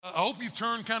I hope you've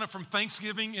turned kind of from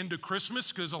Thanksgiving into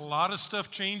Christmas because a lot of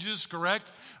stuff changes,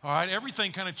 correct? All right,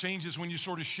 everything kind of changes when you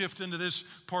sort of shift into this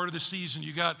part of the season.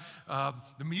 You got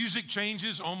the music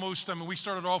changes almost. I mean, we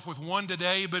started off with one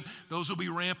today, but those will be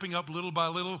ramping up little by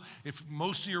little. If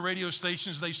most of your radio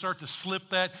stations, they start to slip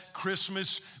that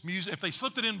Christmas music. If they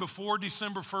slipped it in before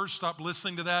December 1st, stop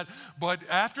listening to that. But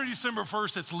after December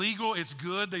 1st, it's legal, it's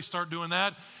good. They start doing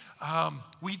that.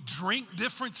 We drink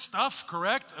different stuff,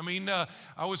 correct? I mean,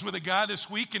 I was with a guy this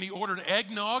week and he ordered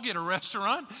eggnog at a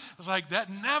restaurant. I was like,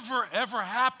 that never, ever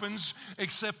happens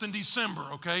except in December,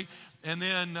 okay? And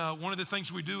then one of the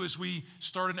things we do is we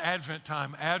start an Advent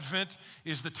time. Advent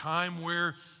is the time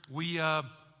where we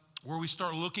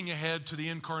start looking ahead to the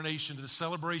incarnation, to the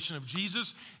celebration of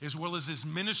Jesus, as well as his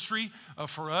ministry.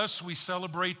 For us, we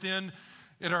celebrate then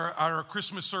at our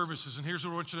Christmas services. And here's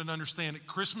what I want you to understand. At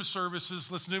Christmas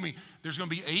services, listen to me, there's going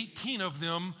to be 18 of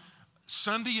them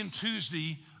Sunday and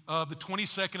Tuesday, the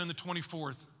 22nd and the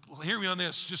 24th. Hear me on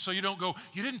this, just so you don't go,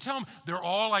 you didn't tell them. They're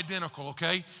all identical,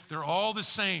 okay? They're all the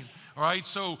same, all right?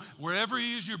 So wherever it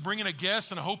is you're bringing a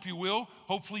guest, and I hope you will,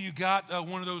 hopefully you got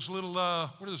one of those little, what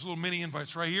are those little mini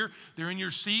invites right here? They're in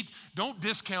your seat. Don't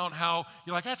discount how,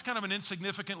 you're like, that's kind of an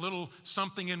insignificant little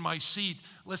something in my seat.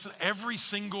 Listen, every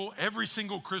single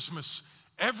Christmas,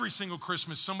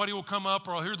 somebody will come up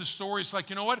or I'll hear the story. It's like,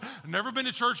 you know what? I've never been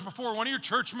to church before. One of your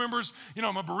church members, you know,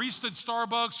 I'm a barista at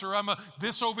Starbucks or I'm a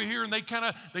this over here. And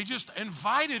they just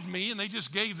invited me and they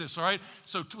just gave this, all right?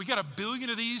 So we got 1 billion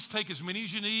of these. Take as many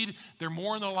as you need. They're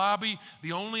more in the lobby.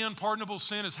 The only unpardonable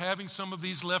sin is having some of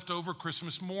these left over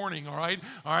Christmas morning, all right?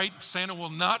 All right? Santa will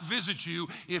not visit you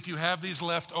if you have these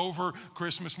left over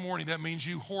Christmas morning. That means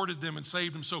you hoarded them and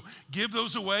saved them. So give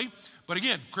those away. But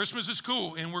again, Christmas is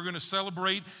cool, and we're going to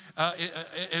celebrate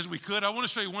as we could. I want to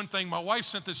show you one thing. My wife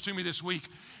sent this to me this week,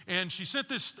 and she sent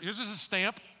this. This is a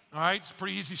stamp, all right? It's a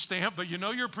pretty easy stamp, but you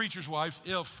know you're a preacher's wife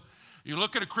if you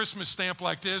look at a Christmas stamp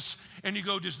like this, and you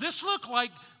go, does this look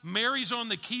like Mary's on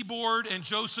the keyboard and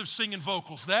Joseph's singing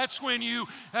vocals? That's when you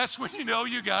know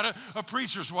you got a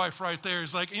preacher's wife right there.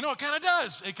 It's like, you know, it kind of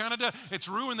does. It kind of does. It's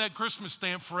ruined that Christmas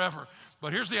stamp forever.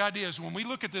 But here's the idea is when we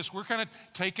look at this, we're kind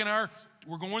of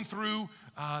we're going through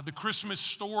the Christmas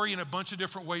story in a bunch of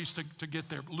different ways to get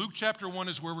there. Luke chapter 1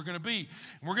 is where we're going to be.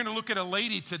 And we're going to look at a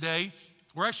lady today.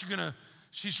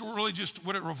 She's really just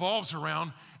what it revolves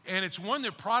around. And it's one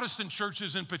that Protestant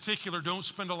churches in particular don't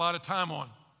spend a lot of time on.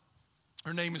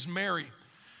 Her name is Mary.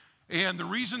 And the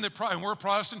reason and we're a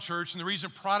Protestant church, and the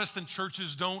reason Protestant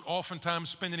churches don't oftentimes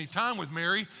spend any time with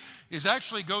Mary is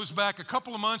actually goes back a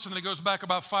couple of months and then it goes back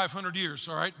about 500 years,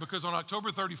 all right? Because on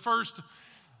October 31st,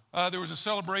 there was a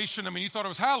celebration. I mean, you thought it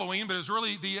was Halloween, but it was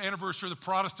really the anniversary of the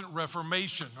Protestant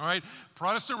Reformation, all right?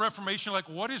 Protestant Reformation, like,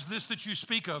 what is this that you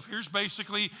speak of? Here's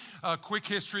basically a quick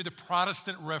history of the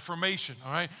Protestant Reformation,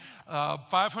 all right?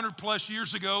 500 plus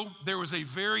years ago, there was a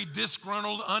very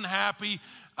disgruntled, unhappy,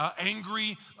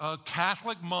 angry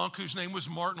Catholic monk whose name was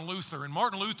Martin Luther. And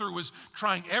Martin Luther was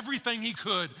trying everything he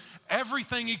could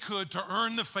to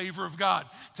earn the favor of God,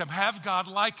 to have God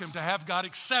like him, to have God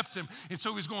accept him. And so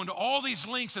he was going to all these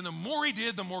lengths, and the more he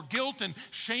did, the more guilt and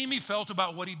shame he felt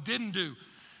about what he didn't do.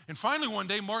 And finally, one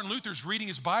day, Martin Luther's reading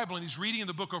his Bible, and he's reading in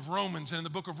the book of Romans. And in the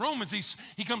book of Romans,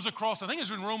 he comes across, I think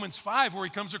it's in Romans 5, where he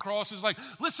comes across, is like,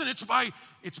 listen, it's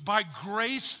by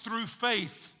grace through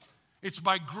faith. It's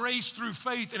by grace through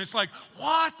faith. And it's like,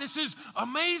 what? This is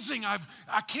amazing.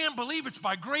 I can't believe it's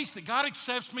by grace that God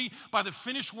accepts me by the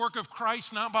finished work of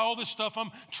Christ, not by all this stuff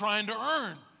I'm trying to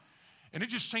earn. And it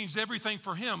just changed everything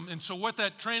for him. And so what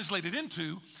that translated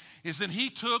into is that he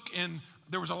took, and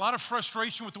there was a lot of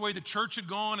frustration with the way the church had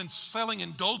gone and selling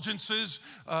indulgences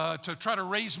to try to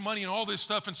raise money and all this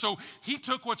stuff. And so he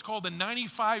took what's called the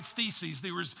 95 Theses.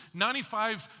 There was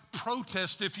 95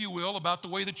 protests, if you will, about the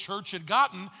way the church had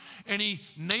gotten. And he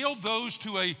nailed those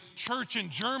to a church in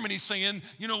Germany saying,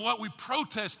 you know what, we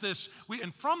protest this.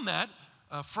 And from that,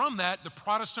 the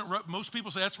Protestant, most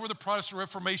people say that's where the Protestant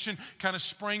Reformation kind of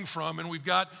sprang from. And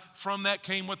from that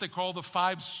came what they call the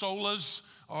 5 solas.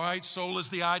 All right, sola is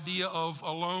the idea of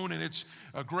alone, and it's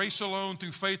grace alone,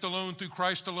 through faith alone, through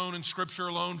Christ alone, and Scripture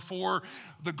alone, for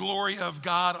the glory of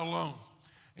God alone.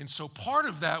 And so part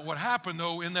of that, what happened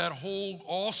though in that whole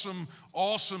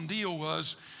awesome deal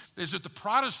is that the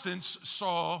Protestants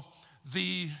saw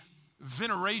the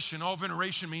veneration, all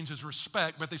veneration means is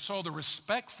respect, but they saw the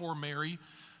respect for Mary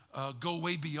go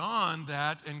way beyond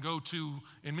that and go to,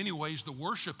 in many ways, the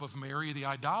worship of Mary, the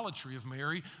idolatry of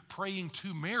Mary, praying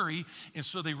to Mary, and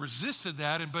so they resisted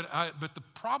that. But the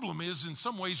problem is, in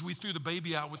some ways, we threw the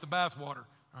baby out with the bathwater,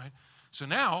 right? So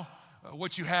now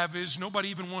what you have is nobody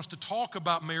even wants to talk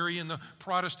about Mary in the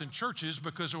Protestant churches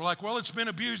because they're like, well, it's been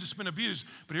abused, it's been abused.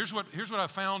 But here's what I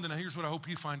found, and here's what I hope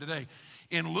you find today.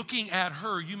 In looking at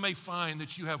her, you may find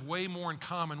that you have way more in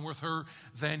common with her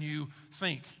than you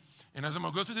think. And as I'm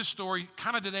going to go through this story,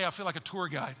 kind of today I feel like a tour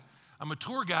guide. I'm a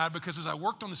tour guide because as I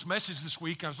worked on this message this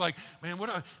week, I was like, man,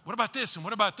 what about this and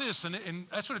what about this? And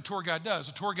that's what a tour guide does.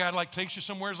 A tour guide like takes you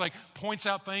somewhere, like points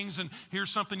out things, and here's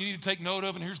something you need to take note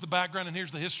of, and here's the background, and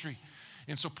here's the history.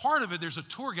 And so part of it, there's a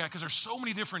tour guide because there's so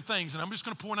many different things, and I'm just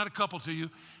going to point out a couple to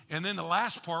you. And then the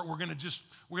last part, we're going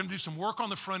to do some work on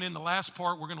the front end. The last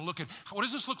part, we're going to look at what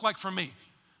does this look like for me?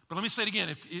 But let me say it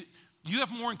again. You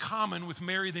have more in common with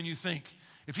Mary than you think.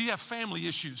 If you have family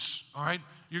issues, all right,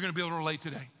 you're going to be able to relate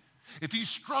today. If you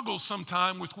struggle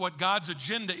sometime with what God's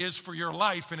agenda is for your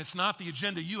life and it's not the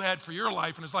agenda you had for your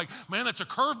life, and it's like, man, that's a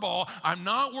curveball. I'm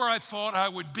not where I thought I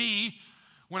would be.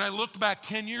 When I looked back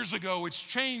 10 years ago, it's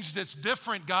changed, it's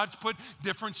different. God's put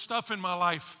different stuff in my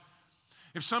life.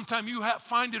 If sometime you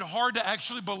find it hard to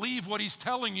actually believe what he's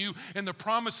telling you and the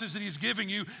promises that he's giving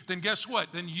you, then guess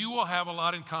what? Then you will have a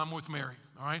lot in common with Mary,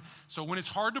 all right? So when it's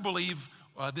hard to believe,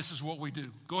 this is what we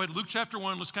do. Go ahead, Luke chapter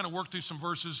 1, let's kind of work through some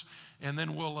verses, and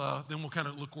then we'll kind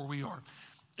of look where we are.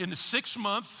 In the sixth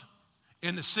month,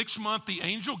 the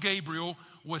angel Gabriel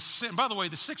was sent. By the way,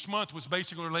 the 6th month was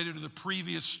basically related to the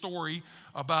previous story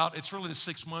about, it's really the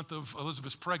 6th month of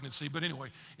Elizabeth's pregnancy. But anyway,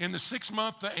 in the 6th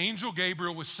month, the angel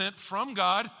Gabriel was sent from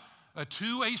God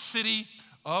to a city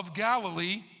of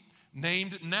Galilee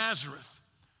named Nazareth,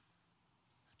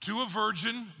 to a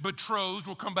virgin betrothed.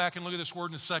 We'll come back and look at this word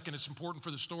in a second. It's important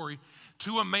for the story.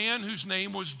 To a man whose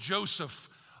name was Joseph,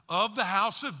 of the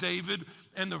house of David,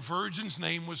 and the virgin's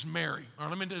name was Mary. All right,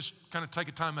 let me just kind of take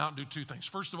a time out and do two things.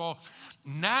 First of all,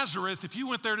 Nazareth, if you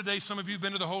went there today, some of you have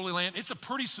been to the Holy Land, it's a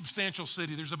pretty substantial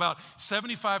city. There's about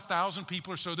 75,000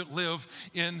 people or so that live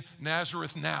in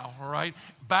Nazareth now, all right?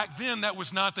 Back then, that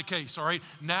was not the case, all right?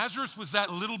 Nazareth was that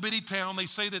little bitty town. They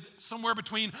say that somewhere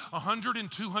between 100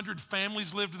 and 200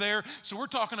 families lived there. So we're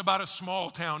talking about a small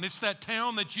town. It's that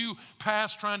town that you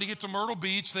pass trying to get to Myrtle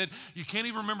Beach that you can't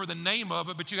even remember the name of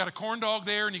it, but you got a corn dog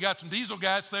there and you got some diesel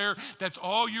gas there. That's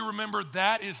all you remember.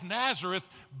 That is Nazareth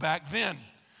back then.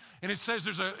 And it says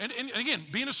and again,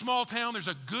 being a small town, there's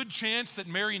a good chance that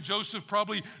Mary and Joseph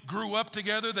probably grew up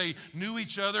together. They knew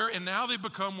each other, and now they've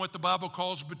become what the Bible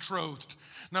calls betrothed.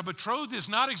 Now, betrothed is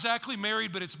not exactly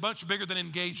married, but it's much bigger than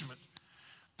engagement.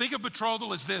 Think of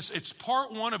betrothal as this. It's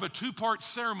part one of a two-part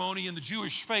ceremony in the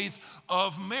Jewish faith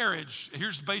of marriage.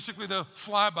 Here's basically the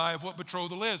flyby of what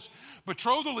betrothal is.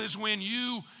 Betrothal is when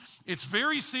it's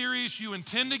very serious, you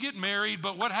intend to get married,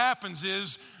 but what happens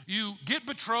is you get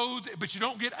betrothed, but you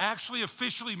don't get actually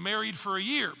officially married for a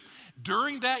year.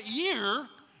 During that year,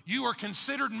 you are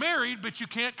considered married, but you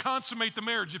can't consummate the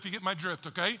marriage, if you get my drift,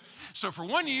 okay? So for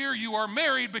 1 year, you are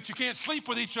married, but you can't sleep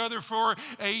with each other for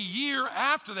a year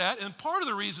after that. And part of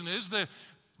the reason is the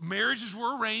marriages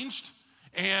were arranged,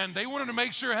 and they wanted to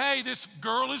make sure, hey, this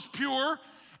girl is pure,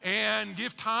 and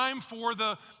give time for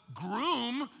the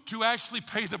groom to actually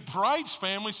pay the bride's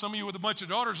family. Some of you with a bunch of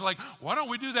daughters are like, why don't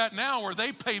we do that now where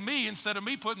they pay me instead of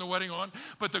me putting the wedding on?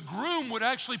 But the groom would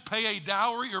actually pay a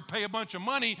dowry or pay a bunch of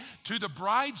money to the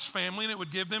bride's family, and it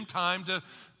would give them time to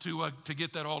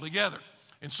get that all together.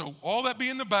 And so all that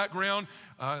being the background,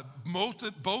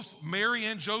 both Mary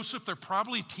and Joseph, they're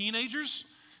probably teenagers.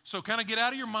 So kind of get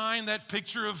out of your mind that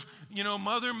picture of,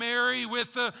 Mother Mary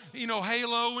with the,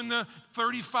 halo and the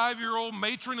 35-year-old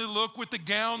matronly look with the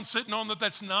gown sitting on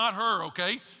that's not her,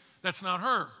 okay? That's not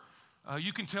her.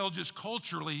 You can tell just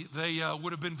culturally they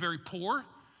would have been very poor.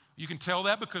 You can tell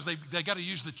that because they got to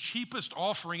use the cheapest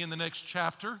offering in the next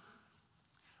chapter.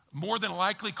 More than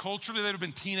likely, culturally, they'd have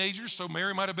been teenagers. So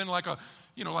Mary might have been like a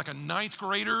 9th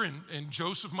grader, and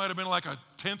Joseph might have been like a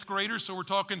 10th grader. So we're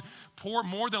talking poor.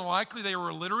 More than likely, they were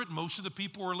illiterate. Most of the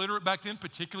people were illiterate back then,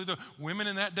 particularly the women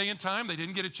in that day and time. They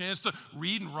didn't get a chance to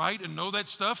read and write and know that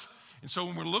stuff. And so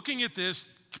when we're looking at this,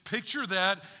 picture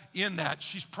that in that.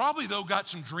 She's probably, though, got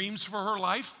some dreams for her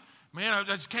life. Man, I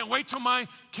just can't wait till my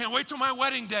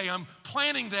wedding day. I'm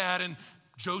planning that. And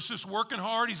Joseph's working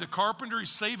hard. He's a carpenter.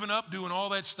 He's saving up, doing all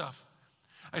that stuff.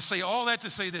 I say all that to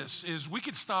say this, is we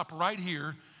could stop right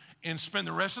here and spend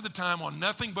the rest of the time on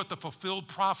nothing but the fulfilled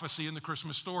prophecy in the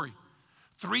Christmas story.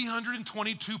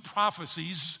 322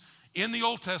 prophecies in the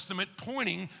Old Testament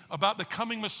pointing about the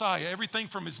coming Messiah. Everything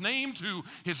from his name to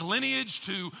his lineage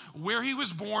to where he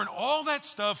was born, all that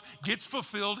stuff gets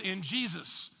fulfilled in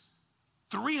Jesus.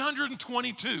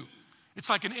 322. It's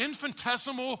like an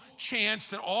infinitesimal chance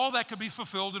that all that could be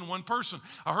fulfilled in one person.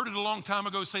 I heard it a long time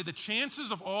ago say the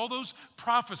chances of all those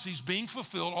prophecies being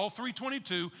fulfilled, all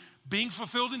 322, being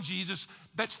fulfilled in Jesus,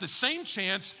 that's the same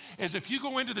chance as if you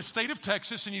go into the state of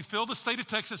Texas and you fill the state of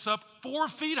Texas up 4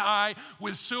 feet high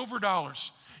with silver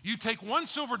dollars. You take one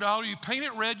silver dollar, you paint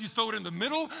it red, you throw it in the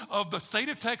middle of the state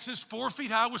of Texas, 4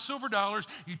 feet high with silver dollars.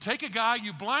 You take a guy,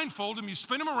 you blindfold him, you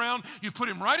spin him around, you put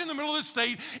him right in the middle of the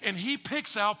state, and he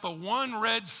picks out the one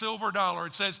red silver dollar.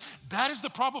 It says that is the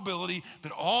probability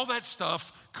that all that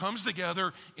stuff comes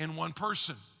together in one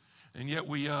person. And yet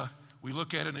we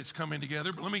look at it and it's coming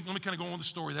together. But let me kind of go on with the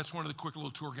story. That's one of the quick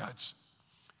little tour guides.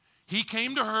 He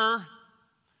came to her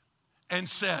and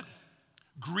said,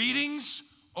 "Greetings,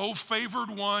 O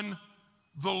favored one,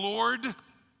 the Lord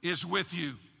is with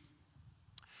you."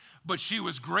 But she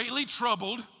was greatly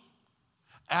troubled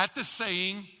at the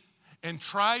saying and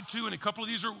tried to, and a couple of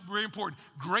these are very important,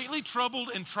 greatly troubled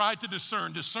and tried to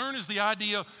discern. Discern is the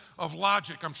idea of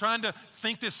logic. I'm trying to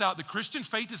think this out. The Christian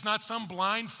faith is not some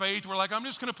blind faith where like, I'm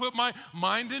just gonna put my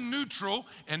mind in neutral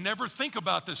and never think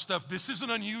about this stuff. This is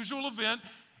an unusual event.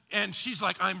 And she's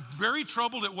like, I'm very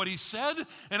troubled at what he said,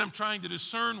 and I'm trying to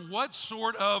discern what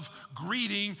sort of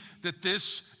greeting that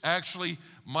this actually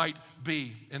might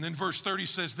be. And then verse 30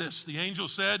 says this, the angel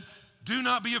said, "Do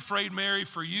not be afraid, Mary,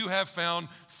 for you have found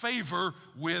favor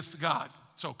with God."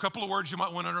 So a couple of words you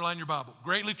might want to underline in your Bible.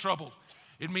 Greatly troubled.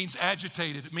 It means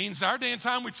agitated. It means our day and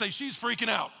time we'd say she's freaking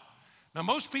out. Now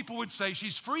most people would say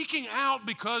she's freaking out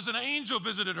because an angel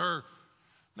visited her.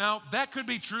 Now, that could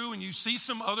be true, and you see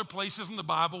some other places in the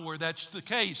Bible where that's the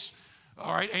case.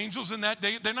 All right, angels in that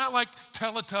day, they're not like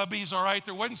Teletubbies, all right?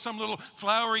 There wasn't some little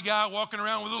flowery guy walking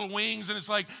around with little wings, and it's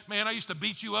like, man, I used to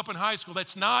beat you up in high school.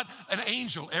 That's not an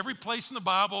angel. Every place in the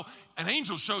Bible, an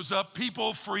angel shows up,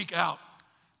 people freak out.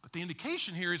 But the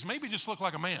indication here is maybe just look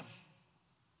like a man.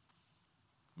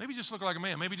 Maybe just look like a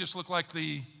man. Maybe just look like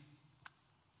the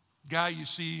guy you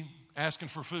see asking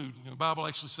for food. You know, the Bible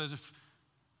actually says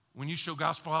when you show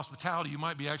gospel hospitality, you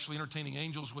might be actually entertaining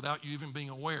angels without you even being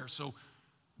aware. So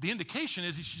the indication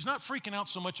is she's not freaking out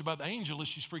so much about the angel as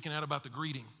she's freaking out about the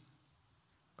greeting,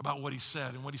 about what he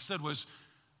said. And what he said was,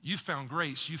 you found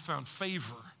grace, you found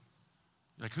favor.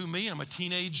 Like, who, me? I'm a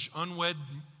teenage, unwed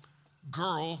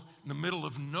girl in the middle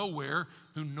of nowhere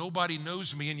who nobody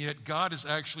knows me, and yet God is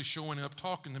actually showing up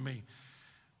talking to me.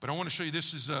 But I want to show you,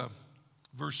 this is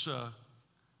verse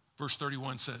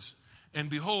 31 says, "And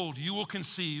behold, you will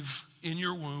conceive in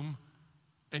your womb,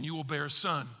 and you will bear a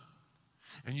son,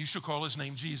 and you shall call his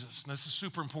name Jesus." And this is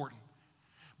super important.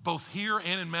 Both here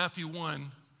and in Matthew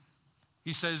 1,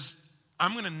 he says,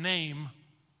 I'm going to name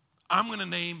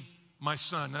my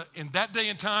son. Now, in that day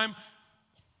and time,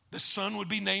 the son would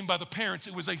be named by the parents.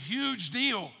 It was a huge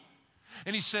deal.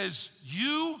 And he says,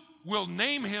 you will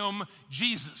name him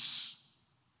Jesus.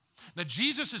 Now,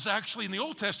 Jesus is actually, in the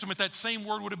Old Testament, that same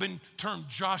word would have been termed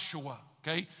Joshua,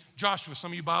 okay? Joshua,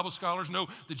 some of you Bible scholars know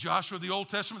the Joshua of the Old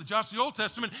Testament. The Joshua of the Old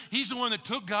Testament, he's the one that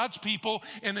took God's people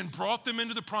and then brought them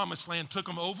into the promised land, took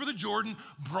them over the Jordan,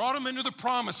 brought them into the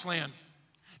promised land.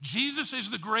 Jesus is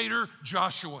the greater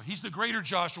Joshua. He's the greater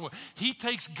Joshua. He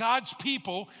takes God's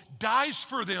people, dies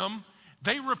for them,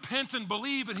 they repent and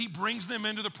believe, and he brings them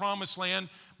into the promised land,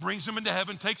 brings them into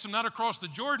heaven, takes them not across the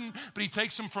Jordan, but he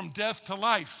takes them from death to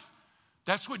life.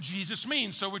 That's what Jesus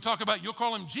means. So we talk about, you'll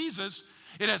call him Jesus.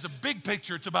 It has a big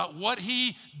picture. It's about what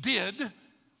he did.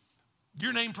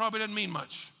 Your name probably doesn't mean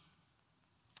much.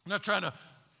 I'm not trying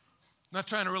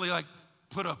to really like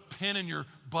put a pin in your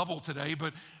bubble today,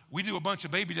 but we do a bunch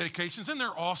of baby dedications, and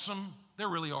they're awesome. They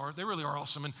really are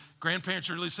awesome. And grandparents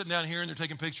are really sitting down here, and they're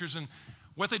taking pictures. And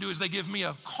what they do is they give me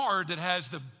a card that has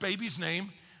the baby's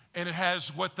name, and it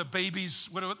has what the baby's,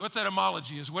 what that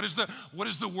etymology is. What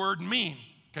does the word mean?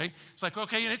 Okay, it's like,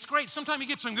 okay, and it's great. Sometimes you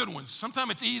get some good ones.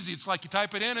 Sometimes it's easy. It's like you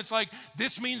type it in. It's like,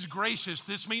 this means gracious.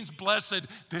 This means blessed.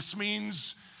 This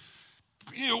means,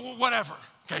 whatever.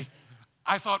 Okay,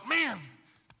 I thought, man,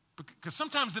 because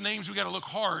sometimes the names, we got to look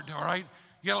hard, all right?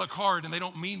 You got to look hard, and they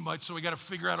don't mean much, so we got to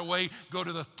figure out a way, go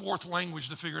to the fourth language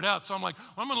to figure it out. So I'm like,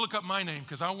 well, I'm going to look up my name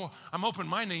because I'm hoping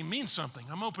my name means something.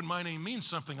 I'm hoping my name means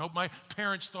something. I hope my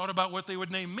parents thought about what they would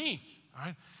name me, all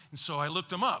right? And so I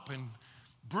looked them up, and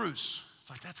Bruce, it's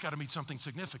like, that's got to mean something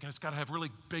significant. It's got to have really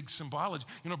big symbology.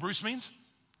 You know what Bruce means?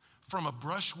 From a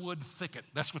brushwood thicket.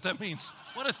 That's what that means.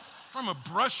 What is from a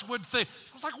brushwood thicket?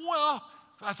 I was like, well,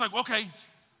 I was like, okay.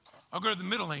 I'll go to the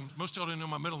middle name. Most of y'all don't know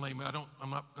my middle name. I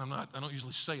don't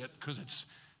usually say it because it's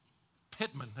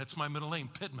Pittman. That's my middle name,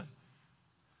 Pittman.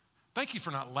 Thank you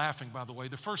for not laughing, by the way.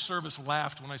 The first service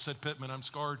laughed when I said Pittman. I'm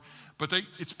scarred. But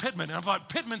it's Pittman. And I thought,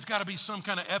 Pittman's got to be some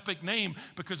kind of epic name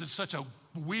because it's such a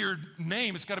weird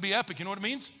name. It's got to be epic. You know what it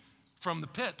means? From the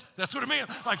pit. That's what it means.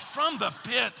 Like, from the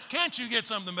pit. Can't you get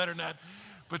something better than that?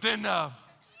 But then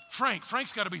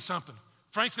Frank's got to be something.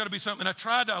 Frank's got to be something. And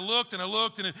I looked,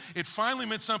 and it finally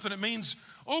meant something. It means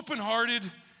open-hearted,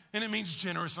 and it means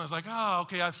generous. And I was like, oh,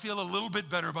 okay, I feel a little bit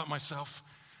better about myself.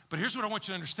 But here's what I want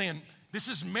you to understand. This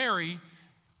is Mary.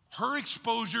 Her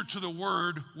exposure to the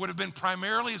word would have been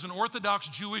primarily as an Orthodox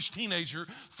Jewish teenager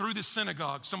through the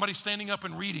synagogue, somebody standing up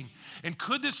and reading. And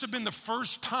could this have been the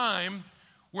first time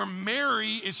where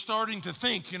Mary is starting to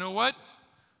think, you know what?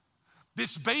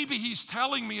 This baby he's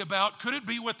telling me about, could it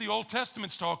be what the Old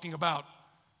Testament's talking about?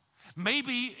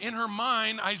 Maybe in her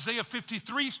mind, Isaiah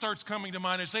 53 starts coming to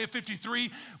mind. Isaiah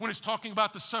 53, when it's talking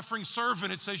about the suffering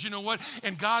servant, it says, you know what?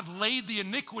 And God laid the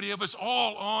iniquity of us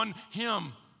all on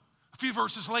him. A few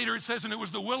verses later, it says, and it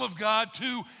was the will of God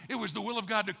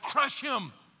to crush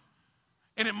him.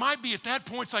 And it might be at that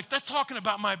point, it's like, that's talking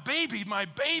about my baby,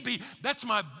 that's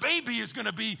my baby is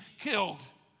gonna be killed.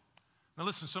 Now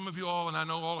listen, some of you all, and I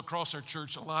know all across our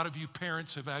church, a lot of you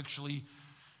parents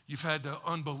you've had the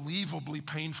unbelievably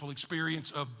painful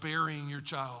experience of burying your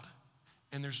child.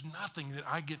 And there's nothing that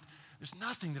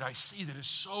I see that is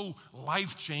so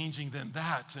life-changing than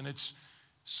that. And it's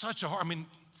such a hard, I mean,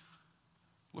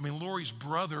 Lori's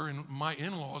brother and my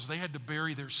in-laws, they had to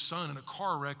bury their son in a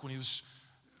car wreck when he was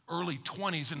early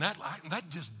 20s, and that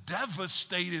just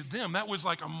devastated them. That was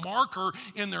like a marker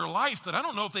in their life that I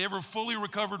don't know if they ever fully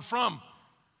recovered from.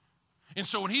 And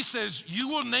so when he says, you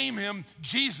will name him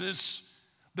Jesus,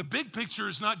 the big picture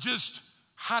is not just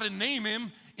how to name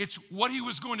him, it's what he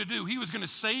was going to do. He was going to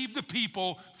save the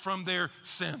people from their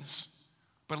sins.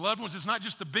 But loved ones, it's not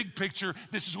just the big picture,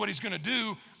 this is what he's going to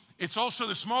do. It's also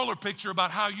the smaller picture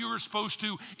about how you are supposed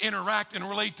to interact and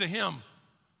relate to him.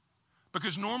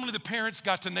 Because normally the parents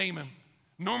got to name him.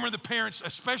 Normally the parents,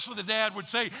 especially the dad, would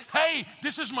say, hey,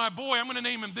 this is my boy, I'm gonna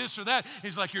name him this or that.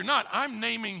 He's like, you're not, I'm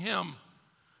naming him.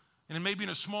 And it may be in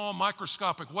a small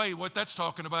microscopic way, what that's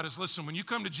talking about is, listen, when you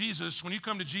come to Jesus,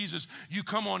 you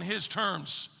come on his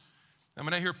terms.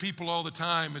 I hear people all the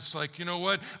time, it's like, you know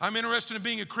what, I'm interested in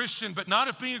being a Christian, but not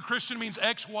if being a Christian means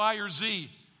X, Y, or Z.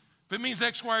 If it means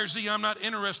X, Y, or Z, I'm not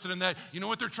interested in that. You know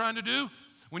what they're trying to do?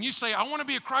 When you say, I want to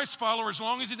be a Christ follower as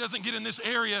long as he doesn't get in this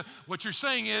area, what you're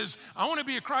saying is, I want to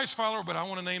be a Christ follower, but I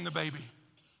want to name the baby.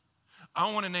 I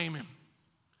want to name him.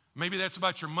 Maybe that's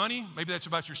about your money. Maybe that's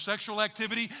about your sexual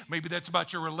activity. Maybe that's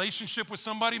about your relationship with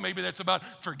somebody. Maybe that's about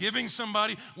forgiving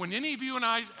somebody. When any of you and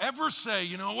I ever say,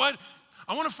 you know what,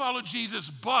 I want to follow Jesus,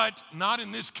 but not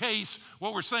in this case,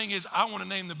 what we're saying is, I want to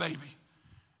name the baby.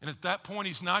 And at that point,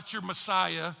 he's not your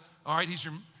Messiah. All right, he's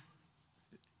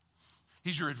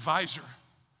your advisor.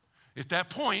 At that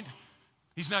point,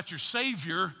 he's not your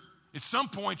Savior. At some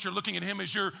point, you're looking at him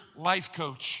as your life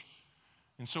coach.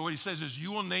 And so what he says is,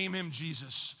 you will name him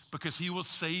Jesus because he will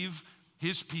save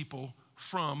his people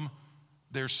from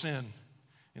their sin.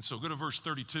 And so go to verse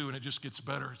 32, and it just gets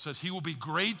better. It says, he will be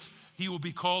great. He will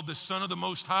be called the Son of the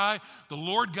Most High. The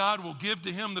Lord God will give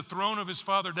to him the throne of his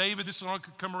father David. This is all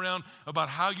come around about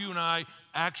how you and I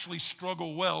actually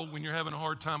struggle well when you're having a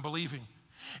hard time believing.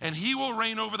 And he will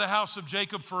reign over the house of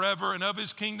Jacob forever, and of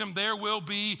his kingdom there will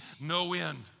be no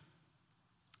end.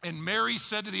 And Mary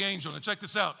said to the angel, now check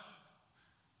this out.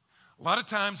 A lot of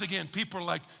times, again, people are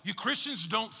like, you Christians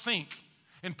don't think.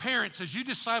 And parents, as you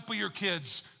disciple your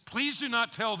kids, please do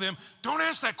not tell them, don't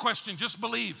ask that question, just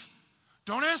believe.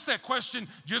 Don't ask that question,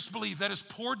 just believe. That is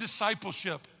poor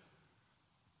discipleship.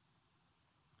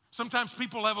 Sometimes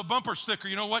people have a bumper sticker.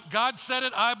 You know what? God said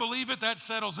it, I believe it, that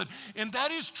settles it. And that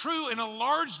is true in a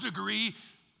large degree.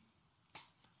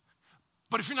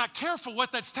 But if you're not careful,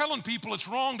 what that's telling people, it's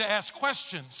wrong to ask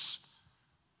questions.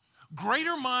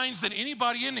 Greater minds than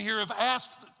anybody in here have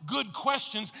asked good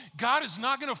questions. God is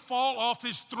not going to fall off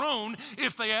his throne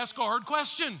if they ask a hard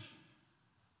question.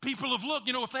 People have looked,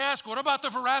 if they ask, what about the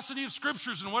veracity of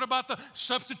scriptures? And what about the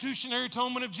substitutionary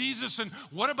atonement of Jesus? And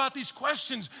what about these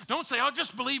questions? Don't say, I'll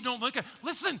just believe, don't look at.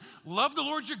 Listen, love the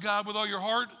Lord your God with all your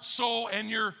heart, soul, and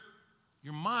your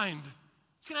mind.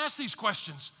 You can ask these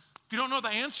questions. If you don't know the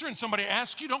answer and somebody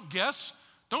asks you, don't guess.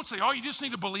 Don't say, you just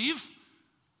need to believe.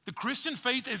 The Christian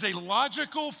faith is a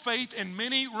logical faith in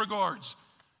many regards.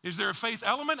 Is there a faith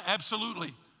element?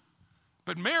 Absolutely.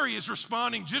 But Mary is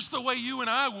responding just the way you and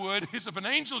I would is if an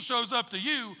angel shows up to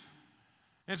you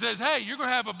and says, hey, you're going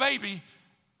to have a baby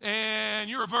and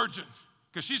you're a virgin.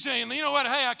 Because she's saying, you know what,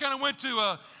 hey, I went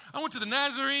to the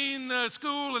Nazarene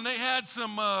school and they had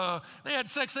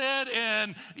sex ed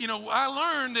and,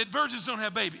 I learned that virgins don't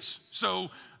have babies. So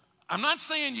I'm not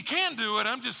saying you can do it.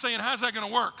 I'm just saying, how's that going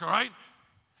to work, all right?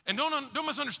 And don't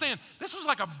misunderstand, this was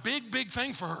like a big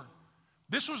thing for her.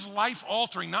 This was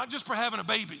life-altering, not just for having a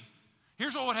baby.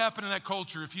 Here's what would happen in that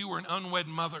culture if you were an unwed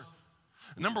mother.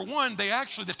 Number one,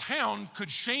 the town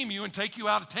could shame you and take you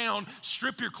out of town,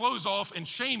 strip your clothes off and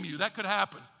shame you. That could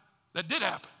happen. That did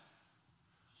happen.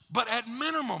 But at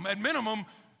minimum,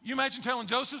 you imagine telling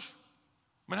Joseph?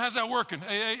 I mean, how's that working?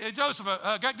 Hey, Joseph,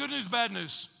 I got good news, bad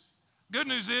news. Good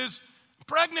news is I'm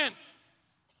pregnant.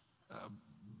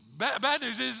 Bad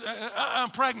news is I'm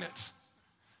pregnant.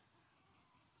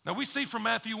 Now we see from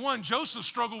Matthew 1, Joseph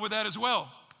struggled with that as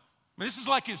well. I mean, this is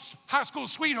like his high school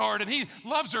sweetheart, and he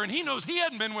loves her, and he knows he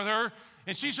hadn't been with her,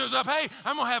 and she shows up, hey,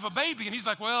 I'm going to have a baby. And he's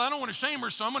like, well, I don't want to shame her,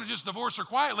 so I'm going to just divorce her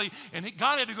quietly. And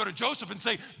God had to go to Joseph and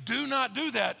say, do not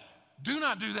do that. Do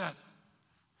not do that.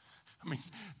 I mean,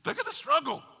 look at the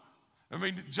struggle. I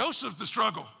mean, Joseph, the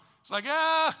struggle. It's like,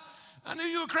 I knew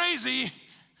you were crazy,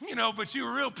 but you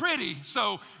were real pretty.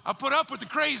 So I put up with the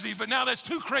crazy, but now that's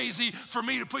too crazy for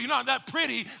me to put, you're not that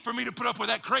pretty for me to put up with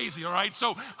that crazy, all right?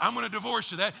 So I'm going to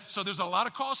divorce you. So there's a lot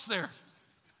of costs there.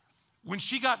 When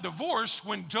she got divorced,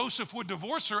 when Joseph would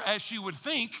divorce her, as she would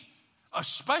think,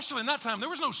 especially in that time, there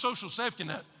was no social safety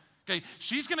net, okay?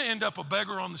 She's going to end up a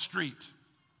beggar on the street.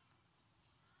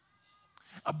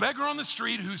 A beggar on the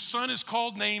street whose son is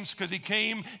called names because he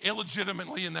came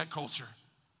illegitimately in that culture.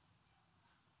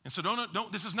 And so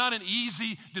this is not an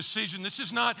easy decision. This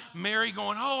is not Mary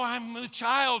going, oh, I'm a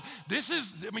child.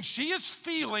 She is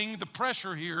feeling the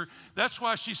pressure here. That's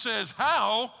why she says,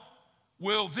 how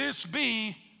will this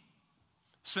be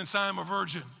since I'm a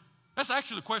virgin? That's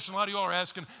actually the question a lot of y'all are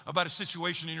asking about a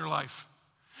situation in your life.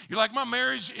 You're like, my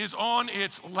marriage is on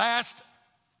its last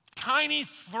tiny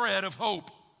thread of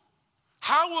hope.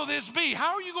 How will this be?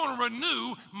 How are you going to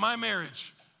renew my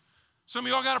marriage? Some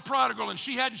of y'all got a prodigal and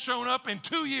she hadn't shown up in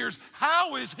 2 years.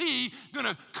 How is he going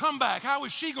to come back? How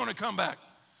is she going to come back?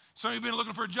 Some of you have been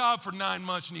looking for a job for 9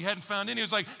 months and you hadn't found any.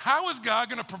 It's like, how is God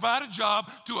going to provide a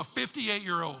job to a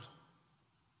 58-year-old?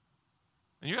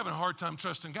 And you're having a hard time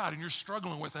trusting God and you're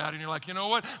struggling with that. And you're like, you know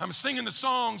what? I'm singing the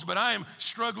songs, but I am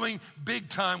struggling big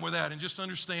time with that. And just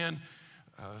understand,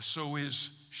 so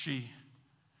is she.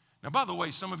 Now, by the way,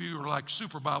 some of you are like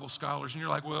super Bible scholars and you're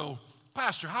like, well,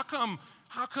 Pastor, how come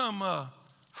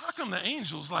the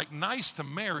angel's like nice to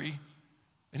Mary,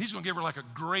 and he's going to give her like a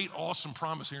great, awesome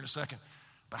promise here in a second.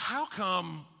 But how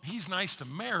come he's nice to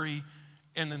Mary,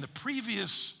 and in the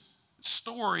previous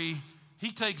story,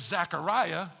 he takes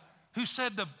Zechariah, who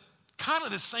said kind of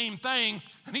the same thing,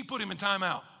 and he put him in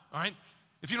timeout, all right?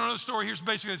 If you don't know the story, here's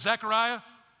basically Zechariah.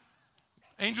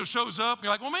 Angel shows up.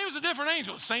 You're like, well, maybe it was a different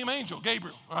angel. Same angel,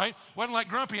 Gabriel, all right? Wasn't like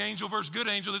grumpy angel versus good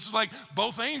angel. This is like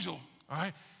both angel, all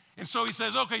right? And so he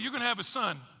says, okay, you're going to have a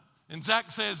son. And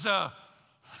Zach says,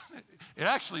 it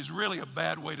actually is really a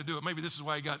bad way to do it. Maybe this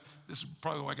is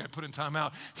probably why I got put in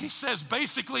timeout. He says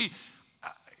basically,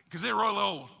 because they're real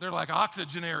old, they're like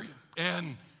octogenarian.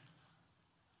 And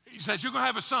he says, you're going to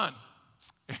have a son.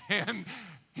 And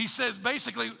he says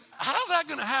basically, how's that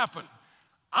going to happen?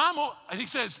 And he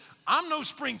says, I'm no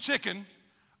spring chicken,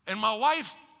 and my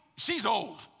wife, she's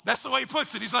old. That's the way he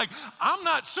puts it. He's like, I'm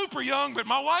not super young, but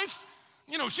my wife,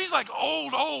 she's like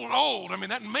old. I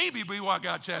mean, that may be why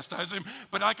God chastised him,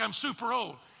 but like I'm super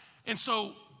old. And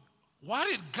so why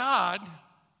did God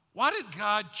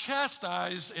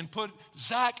chastise and put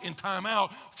Zach in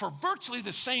timeout for virtually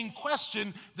the same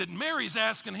question that Mary's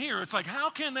asking here? It's like,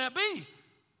 how can that be?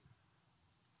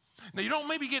 Now, you don't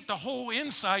maybe get the whole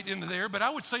insight into there, but I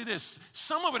would say this.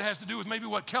 Some of it has to do with maybe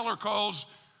what Keller calls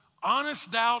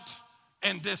honest doubt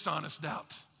and dishonest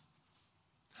doubt.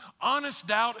 Honest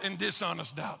doubt and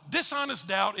dishonest doubt. Dishonest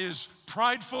doubt is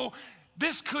prideful.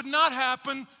 This could not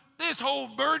happen. This whole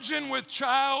virgin with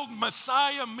child,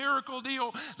 Messiah, miracle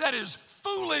deal, that is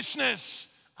foolishness.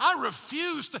 I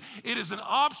refuse to. It is an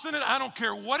obstinate, I don't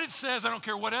care what it says, I don't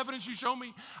care what evidence you show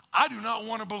me. I do not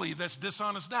want to believe. That's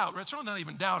dishonest doubt. That's not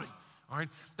even doubting, all right?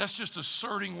 That's just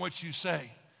asserting what you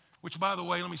say. Which, by the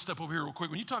way, let me step over here real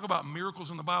quick. When you talk about miracles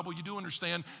in the Bible, you do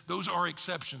understand those are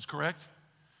exceptions, correct?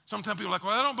 Sometimes people are like,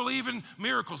 well, I don't believe in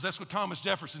miracles. That's what Thomas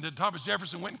Jefferson did. Thomas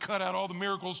Jefferson went and cut out all the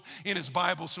miracles in his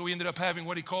Bible, so he ended up having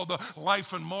what he called the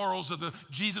life and morals of the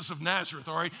Jesus of Nazareth,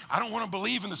 all right? I don't want to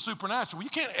believe in the supernatural. Well, you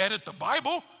can't edit the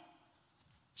Bible.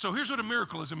 So here's what a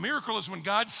miracle is. A miracle is when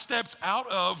God steps out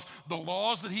of the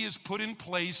laws that he has put in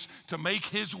place to make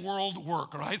his world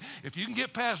work, all right? If you can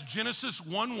get past Genesis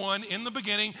 1:1, in the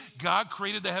beginning, God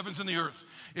created the heavens and the earth.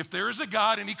 If there is a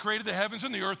God and he created the heavens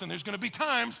and the earth, then there's going to be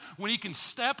times when he can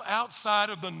step outside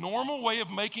of the normal way of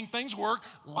making things work,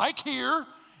 like here,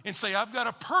 and say, I've got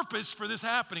a purpose for this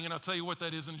happening, and I'll tell you what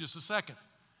that is in just a second.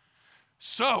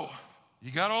 So, you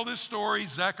got all this story.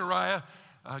 Zechariah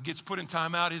gets put in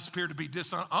timeout. His appeared to be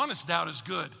dishonest. Honest doubt is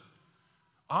good.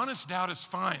 Honest doubt is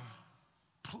fine.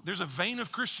 There's a vein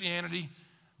of Christianity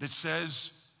that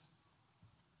says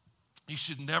you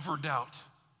should never doubt.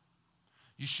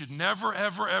 You should never,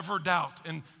 ever, ever doubt.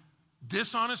 And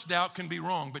dishonest doubt can be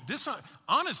wrong, but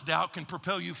honest doubt can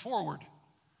propel you forward.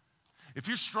 If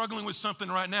you're struggling with something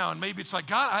right now, and maybe it's like,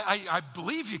 God, I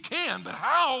believe you can, but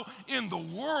how in the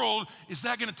world is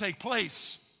that going to take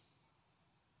place?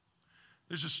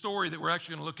 There's a story that we're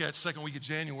actually going to look at second week of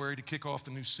January to kick off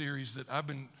the new series that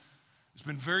it's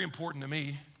been very important to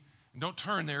me. And don't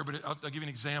turn there, but I'll give you an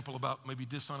example about maybe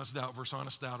dishonest doubt versus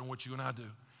honest doubt and what you and I do.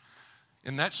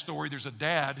 In that story, there's a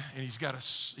dad, and he's got a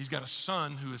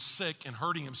son who is sick and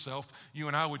hurting himself. You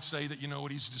and I would say that, you know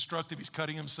what, he's destructive, he's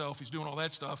cutting himself, he's doing all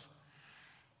that stuff.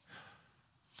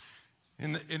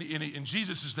 And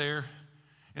Jesus is there,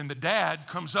 and the dad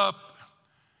comes up,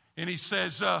 and he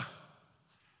says,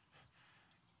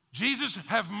 Jesus,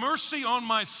 have mercy on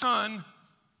my son.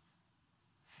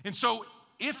 And so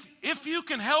if you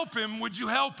can help him, would you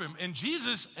help him? And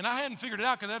Jesus, and I hadn't figured it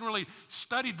out because I hadn't really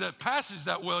studied the passage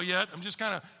that well yet. I'm just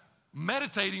kind of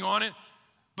meditating on it.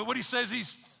 But what he says, he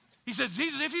says,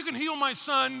 Jesus, if you can heal my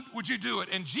son, would you do it?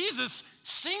 And Jesus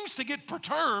seems to get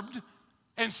perturbed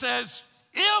and says,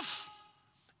 if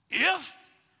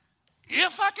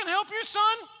I can help your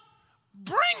son,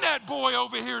 bring that boy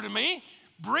over here to me.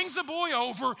 Brings the boy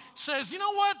over, says, you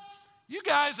know what, you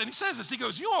guys, and he says this, he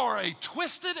goes, you are a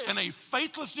twisted and a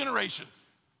faithless generation.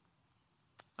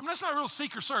 I mean, that's not real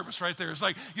seeker service right there. It's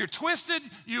like, you're twisted,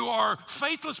 you are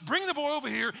faithless, bring the boy over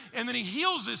here, and then he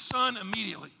heals his son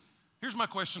immediately. Here's my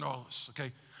question to all of us,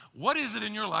 okay? What is it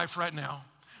in your life right now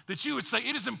that you would say,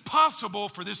 it is impossible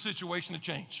for this situation to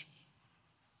change?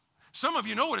 Some of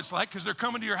you know what it's like because they're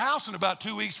coming to your house in about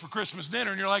 2 weeks for Christmas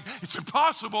dinner, and you're like, it's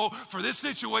impossible for this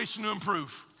situation to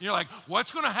improve. You're like,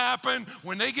 what's going to happen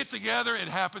when they get together? It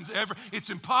happens ever. It's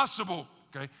impossible,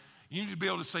 okay? You need to be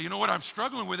able to say, you know what, I'm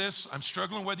struggling with this. I'm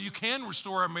struggling whether you can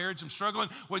restore our marriage. I'm struggling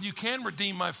whether you can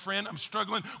redeem my friend. I'm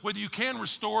struggling whether you can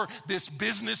restore this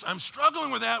business. I'm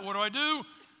struggling with that. What do I do?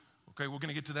 Okay, we're going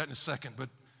to get to that in a second, but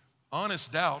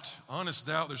honest doubt,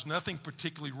 there's nothing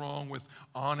particularly wrong with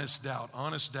honest doubt.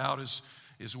 Honest doubt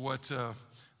is what, I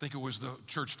think it was the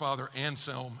church father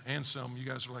Anselm, you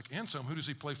guys are like, Anselm, who does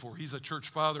he play for? He's a church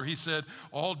father. He said,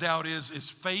 all doubt is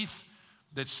faith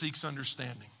that seeks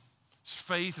understanding. It's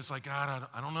faith, it's like, God,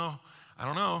 I don't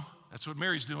know. That's what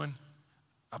Mary's doing.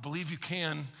 I believe you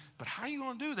can, but how are you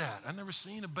going to do that? I've never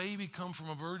seen a baby come from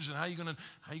a virgin. How are you going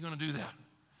to do that?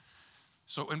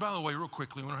 So, and by the way, real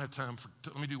quickly, we don't have time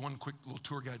let me do one quick little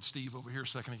tour guide, Steve, over here a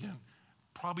second again.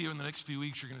 Probably in the next few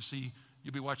weeks,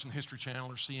 you'll be watching the History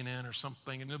Channel or CNN or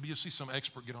something, and you'll see some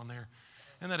expert get on there.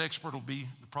 And that expert will be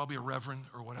probably a reverend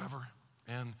or whatever.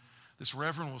 And this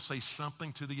reverend will say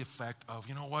something to the effect of,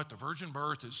 you know what, the virgin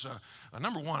birth is,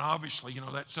 number one, obviously, you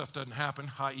know, that stuff doesn't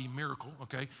happen, i.e. miracle,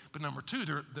 okay? But number two,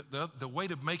 the way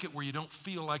to make it where you don't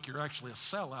feel like you're actually a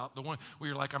sellout, the one where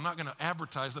you're like, I'm not going to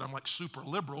advertise that I'm like super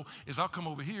liberal, is I'll come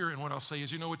over here and what I'll say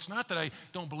is, you know, it's not that I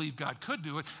don't believe God could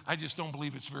do it, I just don't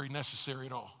believe it's very necessary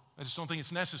at all. I just don't think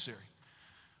it's necessary,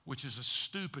 which is a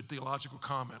stupid theological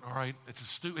comment, all right?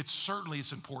 Certainly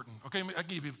it's important. Okay, I'll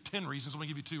give you 10 reasons. Let me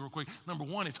give you 2 real quick. Number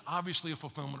one, it's obviously a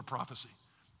fulfillment of prophecy.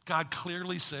 God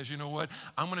clearly says, you know what,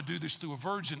 I'm going to do this through a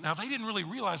virgin. Now, they didn't really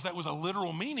realize that was a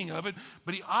literal meaning of it,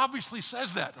 but he obviously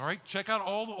says that, all right? Check out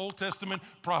all the Old Testament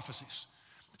prophecies.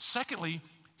 Secondly,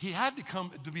 he had to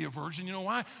come to be a virgin. You know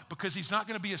why? Because he's not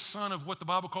going to be a son of what the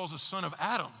Bible calls a son of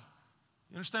Adam.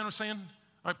 You understand what I'm saying?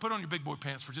 All right, put on your big boy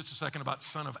pants for just a second about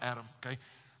son of Adam, okay?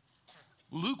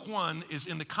 Luke 1 is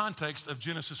in the context of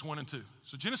Genesis 1 and 2.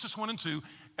 So Genesis 1 and 2,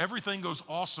 everything goes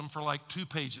awesome for like 2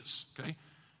 pages, okay?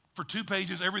 For 2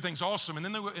 pages, everything's awesome. And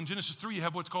then in Genesis 3, you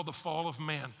have what's called the fall of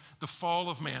man. The fall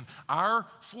of man. Our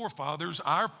forefathers,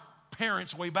 our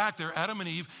parents way back there, Adam and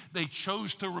Eve, they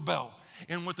chose to rebel.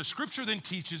 And what the scripture then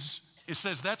teaches, it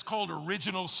says that's called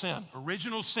original sin.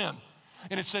 Original sin.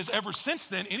 And it says ever since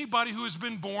then, anybody who has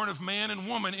been born of man and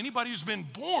woman, anybody who's been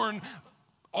born,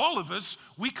 all of us,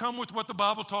 we come with what the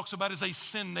Bible talks about as a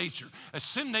sin nature. A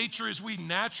sin nature is we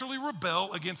naturally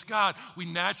rebel against God. We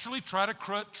naturally try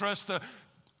to trust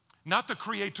not the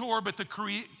creator, but the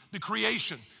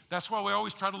creation. That's why we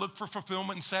always try to look for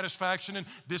fulfillment and satisfaction in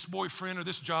this boyfriend or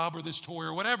this job or this toy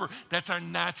or whatever. That's our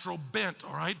natural bent,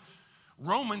 all right?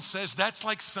 Romans says that's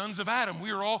like sons of Adam.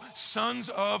 We are all sons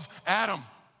of Adam.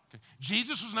 Okay?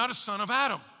 Jesus was not a son of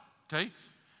Adam, okay?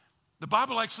 The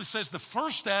Bible actually says the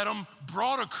first Adam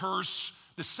brought a curse.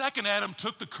 The second Adam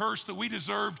took the curse that we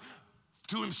deserved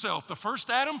to himself. The first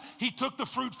Adam, he took the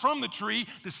fruit from the tree.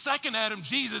 The second Adam,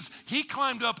 Jesus, he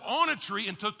climbed up on a tree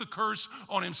and took the curse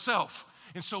on himself.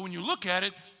 And so when you look at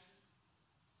it,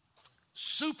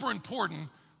 super important,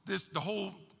 the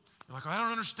whole You're like, I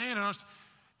don't understand.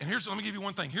 And let me give you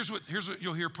one thing. Here's what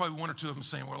you'll hear probably one or two of them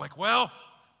saying. We're like, well,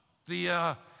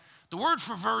 the word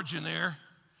for virgin there,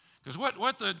 because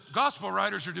what the gospel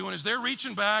writers are doing is they're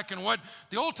reaching back, and what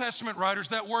the Old Testament writers,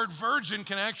 that word virgin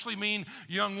can actually mean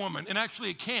young woman. And actually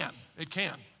it can.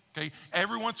 Okay?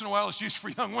 Every once in a while it's used for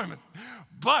young women.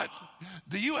 But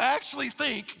do you actually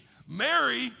think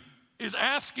Mary is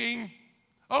asking,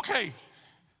 okay,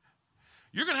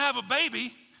 you're going to have a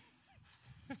baby.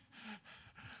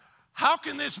 How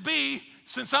can this be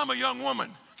since I'm a young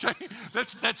woman? Okay?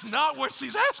 That's not what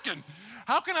she's asking.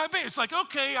 How can I be? It's like,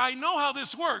 okay, I know how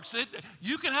this works.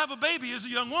 You can have a baby as a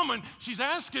young woman. She's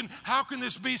asking, how can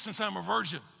this be since I'm a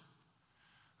virgin?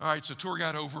 All right, so tour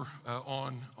guide over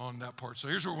on that part. So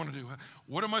here's what we're going to do.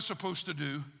 What am I supposed to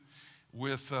do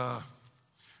with the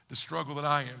struggle that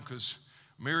I am? Because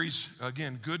Mary's,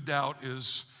 again, good doubt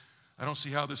is, I don't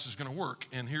see how this is going to work.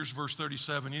 And here's verse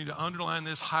 37. You need to underline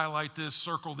this, highlight this,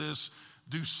 circle this,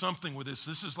 do something with this.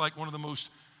 This is like one of the most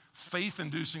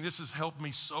faith-inducing. This has helped me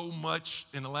so much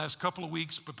in the last couple of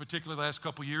weeks, but particularly the last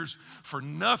couple of years. For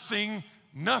nothing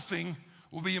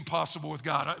will be impossible with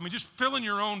God. I mean, just fill in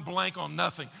your own blank on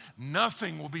nothing.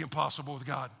 Nothing will be impossible with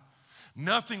God.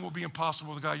 Nothing will be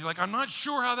impossible with God. You're like, I'm not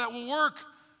sure how that will work.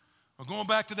 Well, going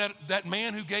back to that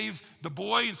man who gave the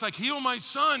boy, it's like, heal my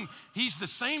son. He's the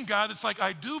same guy that's like,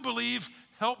 I do believe,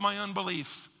 help my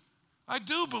unbelief. I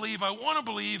do believe, I want to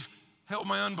believe, help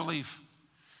my unbelief.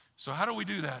 So how do we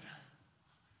do that?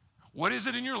 What is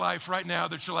it in your life right now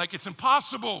that you're like, it's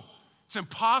impossible. It's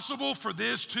impossible for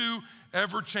this to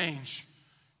ever change.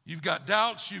 You've got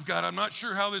doubts. I'm not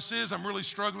sure how this is. I'm really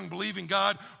struggling believing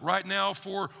God right now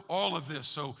for all of this.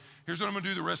 So here's what I'm going to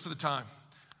do the rest of the time.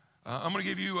 I'm going to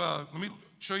give you, let me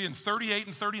show you in 38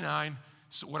 and 39,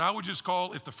 so what I would just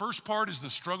call, if the first part is the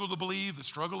struggle to believe, the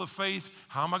struggle of faith,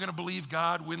 how am I going to believe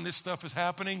God when this stuff is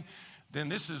happening? Then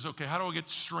this is, okay, how do I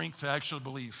get strength to actually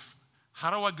believe?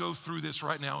 How do I go through this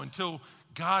right now until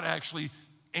God actually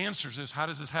answers this? How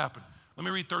does this happen? Let me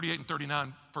read 38 and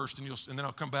 39 first, and then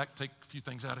I'll come back and take a few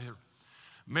things out of here.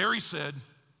 Mary said,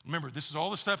 remember, this is all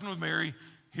that's happening with Mary.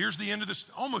 Here's the end of this,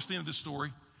 almost the end of the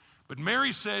story. But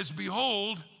Mary says,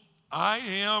 behold, I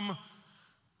am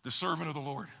the servant of the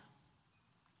Lord.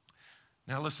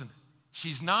 Now listen,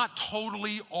 she's not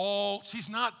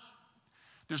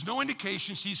there's no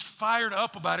indication she's fired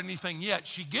up about anything yet.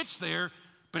 She gets there,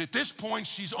 but at this point,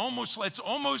 it's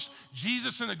almost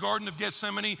Jesus in the Garden of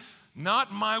Gethsemane.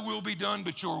 Not my will be done,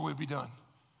 but your will be done.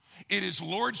 It is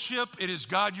lordship. It is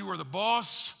God, you are the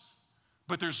boss.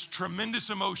 But there's tremendous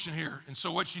emotion here. And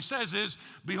so what she says is,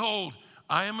 behold,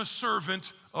 I am a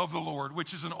servant of the Lord,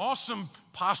 which is an awesome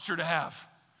posture to have.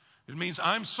 It means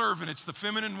I'm servant. It's the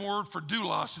feminine word for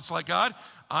doulos. It's like, God,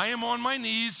 I am on my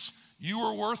knees. You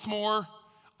are worth more.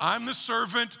 I'm the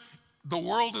servant. The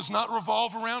world does not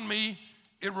revolve around me.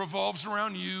 It revolves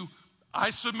around you. I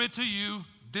submit to you.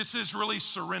 This is really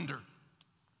surrender.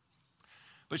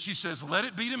 But she says, let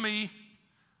it be to me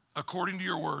according to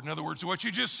your word. In other words, what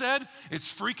you just said,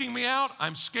 it's freaking me out.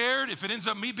 I'm scared. If it ends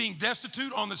up me being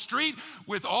destitute on the street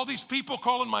with all these people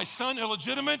calling my son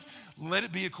illegitimate, let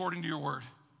it be according to your word.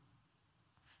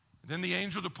 Then the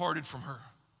angel departed from her.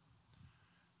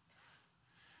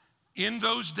 In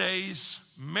those days,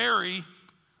 Mary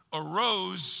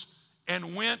arose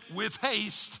and went with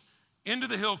haste into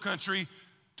the hill country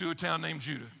to a town named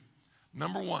Judah.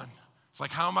 Number one, it's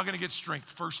like, how am I going to get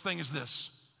strength? First thing is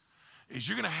this, is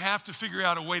you're going to have to figure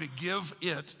out a way to give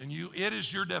it, and it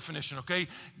is your definition, okay?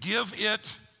 Give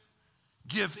it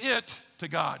to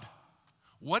God.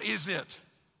 What is it?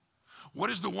 What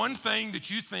is the one thing that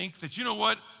you think that, you know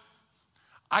what,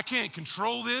 I can't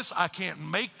control this, I can't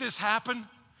make this happen?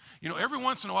 You know, every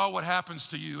once in a while what happens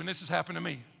to you, and this has happened to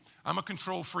me, I'm a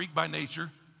control freak by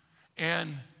nature,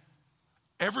 and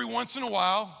every once in a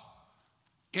while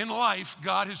in life,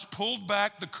 God has pulled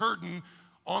back the curtain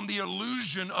on the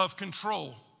illusion of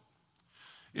control.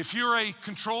 If you're a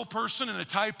control person and a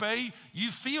type A, you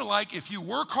feel like if you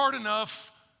work hard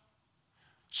enough,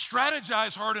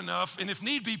 strategize hard enough, and if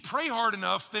need be, pray hard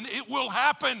enough, then it will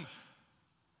happen.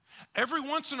 Every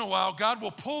once in a while, God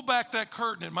will pull back that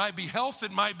curtain. It might be health,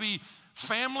 it might be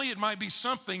family, it might be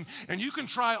something, and you can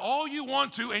try all you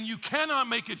want to, and you cannot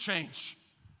make it change.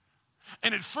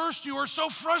 And at first, you are so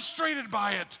frustrated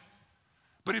by it.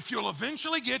 But if you'll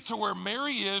eventually get to where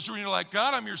Mary is, where you're like,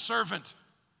 God, I'm your servant.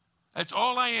 That's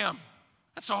all I am.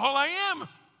 That's all I am.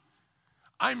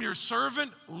 I'm your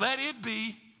servant. Let it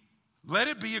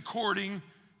be according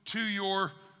to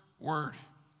your word.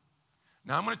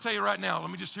 Now, I'm going to tell you right now,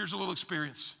 here's a little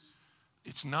experience.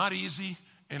 It's not easy,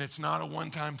 and it's not a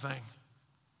one-time thing.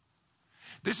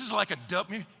 This is like have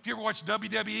you ever watched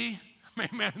WWE?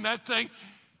 Man, that thing,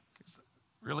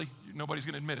 really? Nobody's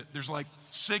going to admit it. There's like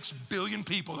 6 billion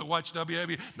people that watch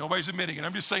WWE. Nobody's admitting it.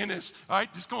 I'm just saying this. All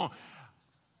right, just go on.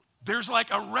 There's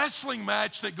like a wrestling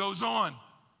match that goes on.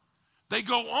 They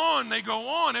go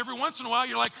on. Every once in a while,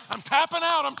 you're like, I'm tapping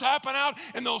out.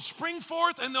 And they'll spring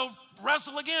forth and they'll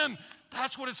wrestle again.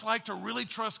 That's what it's like to really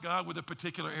trust God with a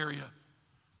particular area.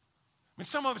 I mean,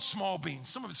 some of it's small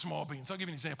beans. I'll give you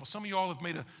an example. Some of y'all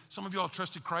have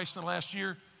trusted Christ in the last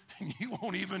year, and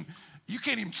you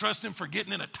can't even trust him for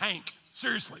getting in a tank.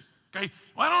 Seriously, okay?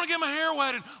 Why don't I get my hair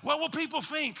wetted? What will people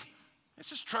think? It's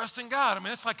just trusting God. I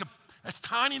mean, that's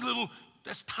tiny little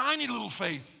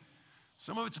faith.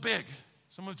 Some of it's big.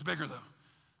 Some of it's bigger, though.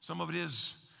 Some of it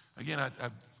is, again,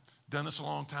 I've done this a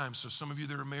long time. So some of you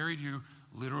that are married, you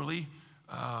literally,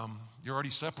 you're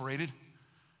already separated.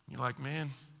 You're like,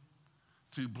 man,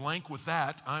 to blank with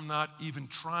that, I'm not even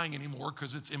trying anymore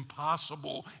because it's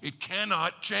impossible. It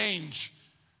cannot change.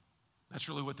 That's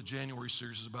really what the January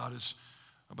series is about,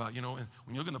 when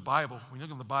you look in the Bible,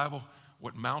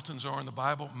 what mountains are in the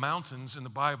Bible, mountains in the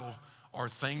Bible are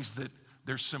things that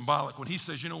they're symbolic. When he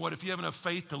says, you know what, if you have enough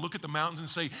faith to look at the mountains and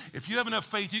say, if you have enough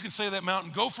faith, you can say to that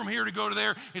mountain, go from here to go to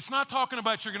there. It's not talking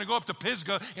about you're going to go up to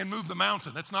Pisgah and move the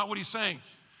mountain. That's not what he's saying.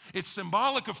 It's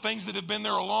symbolic of things that have been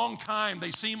there a long time.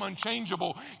 They seem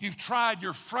unchangeable. You've tried,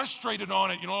 you're frustrated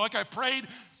on it. Like I prayed,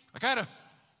 like I had a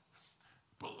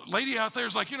lady out there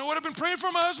is like, you know what, I've been praying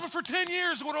for my husband for 10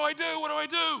 years. What do I do?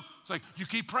 It's like, you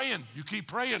keep praying.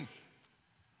 It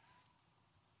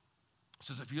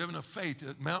says if you have enough faith,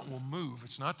 that mountain will move.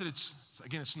 It's not that it's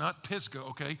not Pisgah,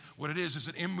 okay? What it is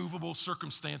an immovable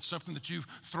circumstance, something that you've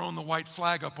thrown the white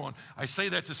flag up on. I say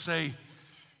that to say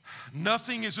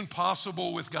nothing is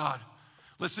impossible with God.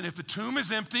 Listen, if the tomb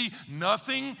is empty,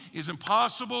 nothing is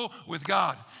impossible with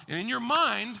God. And in your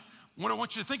mind, what I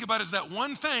want you to think about is that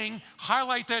one thing,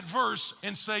 highlight that verse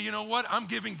and say, you know what, I'm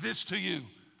giving this to you.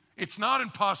 It's not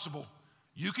impossible.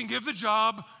 You can give the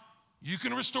job, you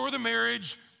can restore the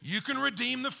marriage, you can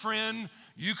redeem the friend,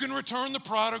 you can return the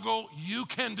prodigal, you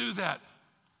can do that.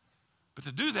 But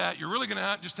to do that, you're really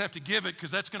gonna just have to give it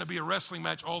because that's gonna be a wrestling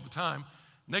match all the time.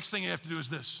 Next thing you have to do is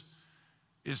this,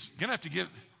 is you're gonna have to give,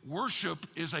 worship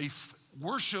is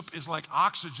like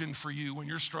oxygen for you when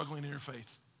you're struggling in your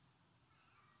faith.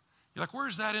 You're like, where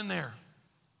is that in there?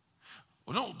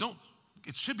 Well, don't,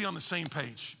 it should be on the same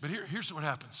page, but here's what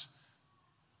happens.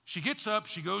 She gets up,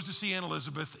 she goes to see Aunt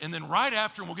Elizabeth, and then right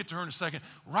after, and we'll get to her in a second,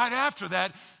 right after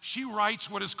that, she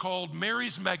writes what is called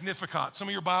Mary's Magnificat. Some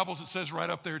of your Bibles, it says right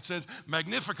up there, it says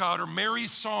Magnificat or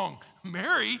Mary's song.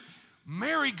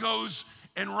 Mary goes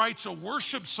and writes a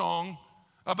worship song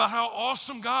about how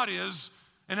awesome God is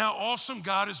and how awesome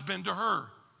God has been to her.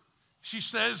 She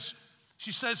says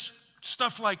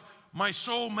stuff like, my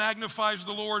soul magnifies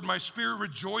the Lord. My spirit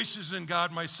rejoices in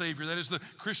God, my Savior. That is the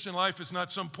Christian life. It's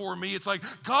not some poor me. It's like,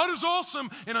 God is awesome,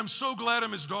 and I'm so glad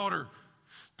I'm his daughter.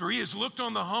 For he has looked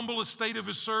on the humble estate of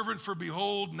his servant, for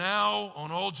behold, now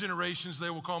on all generations they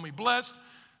will call me blessed.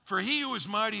 For he who is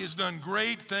mighty has done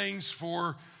great things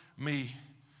for me.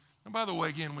 And by the way,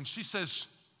 again, when she says,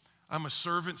 I'm a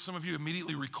servant, some of you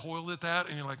immediately recoiled at that,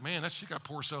 and you're like, man, she got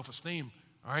poor self-esteem,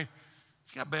 all right?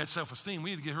 She got bad self-esteem.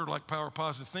 We need to get her like Power of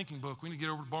Positive Thinking book. We need to get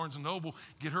over to Barnes & Noble,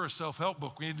 get her a self-help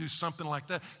book. We need to do something like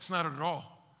that. It's not it at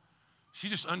all. She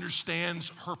just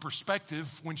understands her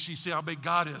perspective when she sees how big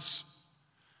God is.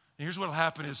 And here's what will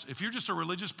happen is, if you're just a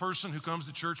religious person who comes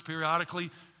to church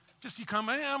periodically, you come,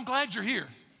 hey, I'm glad you're here.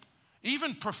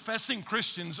 Even professing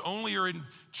Christians only are in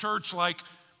church like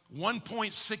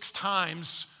 1.6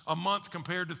 times a month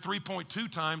compared to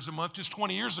 3.2 times a month just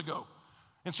 20 years ago.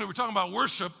 And so we're talking about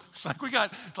worship. It's like we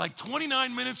got like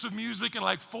 29 minutes of music and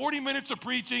like 40 minutes of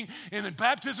preaching and then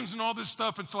baptisms and all this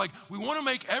stuff. It's like we want to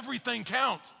make everything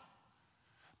count.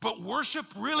 But worship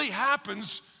really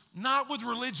happens not with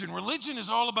religion. Religion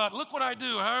is all about, look what I do.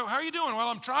 How are you doing? Well,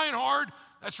 I'm trying hard.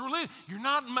 That's religion. You're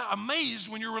not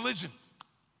amazed when you're religion.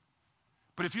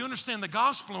 But if you understand the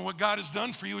gospel and what God has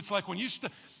done for you, it's like when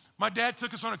my dad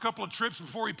took us on a couple of trips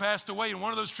before he passed away. And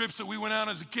one of those trips that we went out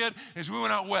as a kid is we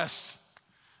went out west.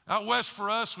 Out west for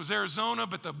us was Arizona,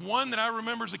 but the one that I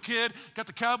remember as a kid, got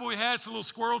the cowboy hats, the little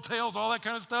squirrel tails, all that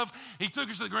kind of stuff. He took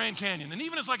us to the Grand Canyon. And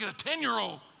even as like a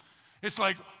 10-year-old, it's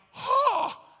like,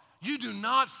 oh, you do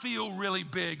not feel really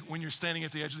big when you're standing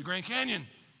at the edge of the Grand Canyon.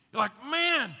 You're like,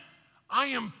 man, I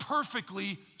am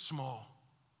perfectly small.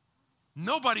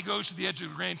 Nobody goes to the edge of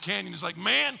the Grand Canyon and is like,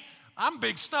 man, I'm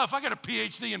big stuff. I got a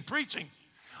PhD in preaching.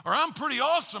 Or I'm pretty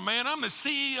awesome, man. I'm the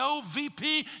CEO,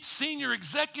 VP, senior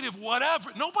executive,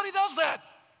 whatever. Nobody does that.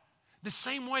 The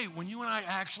same way when you and I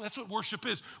actually, that's what worship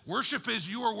is. Worship is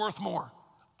you are worth more.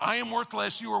 I am worth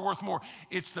less, you are worth more.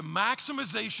 It's the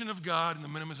maximization of God and the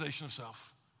minimization of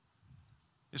self.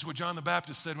 It's what John the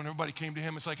Baptist said when everybody came to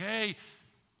him. It's like, hey,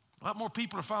 a lot more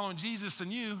people are following Jesus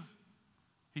than you.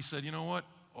 He said, you know what?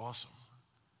 Awesome.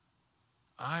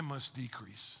 I must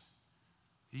decrease.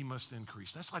 He must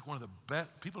increase. That's like one of the best,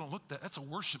 people don't look at that. That's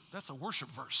a worship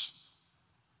verse.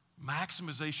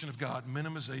 Maximization of God,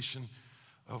 minimization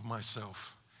of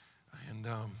myself. And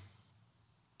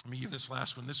let me give this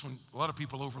last one. This one, a lot of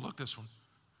people overlook this one.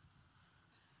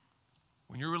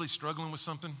 When you're really struggling with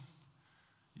something,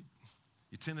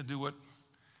 you tend to do what?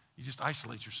 You just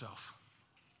isolate yourself.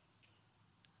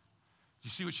 You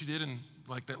see what she did in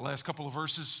like that last couple of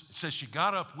verses? It says she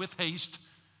got up with haste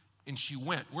and she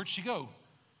went. Where'd she go?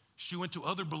 She went to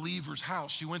other believers'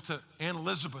 house. She went to Aunt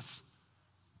Elizabeth.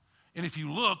 And if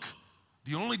you look,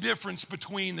 the only difference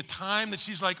between the time that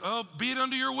she's like, oh, be it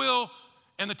unto your will,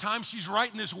 and the time she's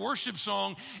writing this worship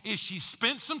song is she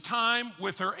spent some time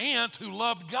with her aunt who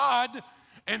loved God,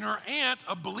 and her aunt,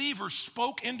 a believer,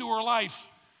 spoke into her life.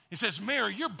 It says,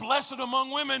 Mary, you're blessed among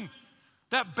women.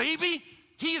 That baby,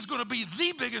 he is going to be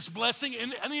the biggest blessing in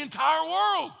the entire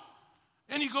world.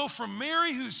 And you go from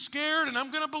Mary, who's scared, and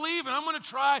I'm going to believe, and I'm going to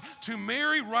try, to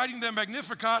Mary writing the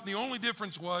Magnificat. And the only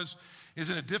difference is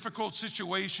in a difficult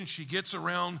situation, she gets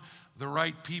around the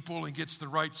right people and gets the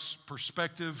right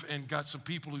perspective and got some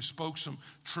people who spoke some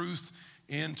truth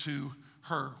into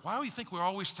her. Why do you think we're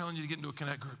always telling you to get into a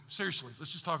Connect group? Seriously,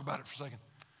 let's just talk about it for a second.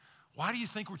 Why do you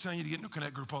think we're telling you to get into a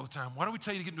Connect group all the time? Why do we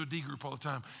tell you to get into a D group all the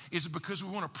time? Is it because we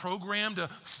want a program to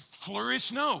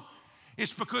flourish? No.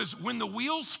 It's because when the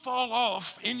wheels fall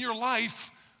off in your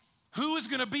life, who is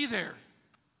going to be there?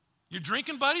 Your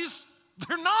drinking buddies?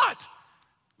 They're not.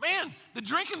 Man, the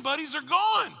drinking buddies are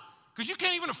gone because you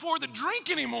can't even afford the drink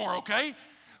anymore, okay?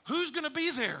 Who's going to be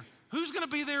there? Who's going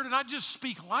to be there to not just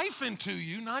speak life into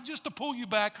you, not just to pull you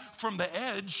back from the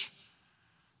edge?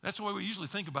 That's the way we usually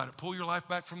think about it, pull your life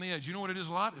back from the edge. You know what it is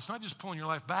a lot? It's not just pulling your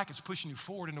life back, it's pushing you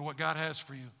forward into what God has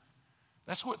for you.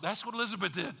 That's what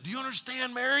Elizabeth did. Do you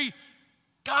understand, Mary?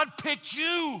 God picked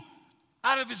you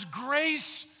out of his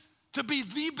grace to be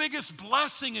the biggest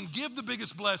blessing and give the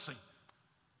biggest blessing.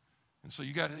 And so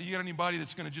you got anybody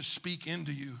that's going to just speak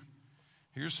into you.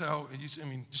 Here's how,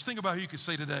 just think about who you could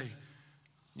say today.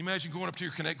 You imagine going up to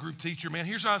your Connect group teacher, man,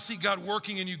 here's how I see God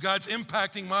working in you. God's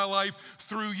impacting my life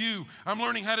through you. I'm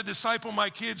learning how to disciple my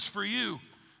kids for you.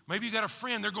 Maybe you got a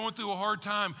friend, they're going through a hard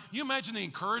time. You imagine the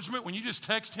encouragement when you just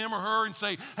text him or her and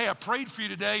say, hey, I prayed for you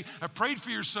today. I prayed for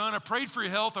your son. I prayed for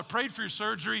your health. I prayed for your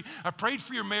surgery. I prayed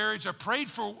for your marriage. I prayed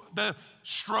for the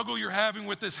struggle you're having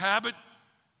with this habit.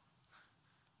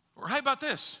 Or how about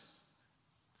this?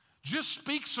 Just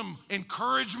speak some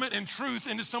encouragement and truth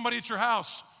into somebody at your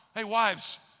house. Hey,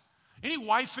 wives, any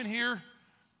wife in here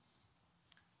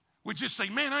would just say,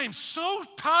 man, I am so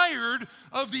tired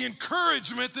of the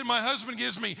encouragement that my husband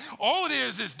gives me. All it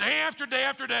is day after day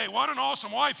after day. What an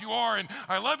awesome wife you are, and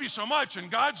I love you so much,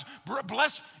 and God's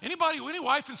blessed. Any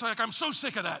wife and say, like, I'm so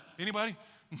sick of that? Anybody?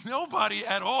 Nobody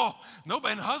at all.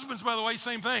 Nobody. And husbands, by the way,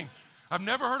 same thing. I've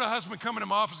never heard a husband come into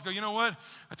my office and go, you know what?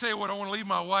 I tell you what, I want to leave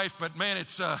my wife, but man,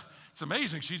 it's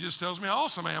amazing. She just tells me how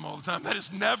awesome I am all the time. That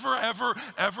has never, ever,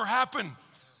 ever happened.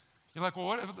 You're like, well,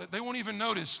 what? They won't even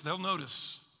notice. They'll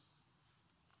notice.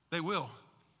 They will.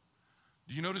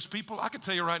 Do you notice people? I can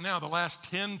tell you right now, the last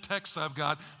 10 texts I've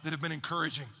got that have been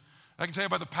encouraging. I can tell you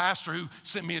about the pastor who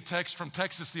sent me a text from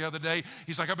Texas the other day.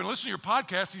 He's like, I've been listening to your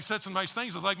podcast. He said some nice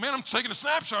things. I was like, man, I'm taking a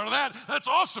snapshot of that. That's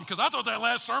awesome, because I thought that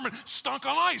last sermon stunk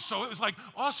on ice. So it was like,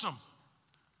 awesome.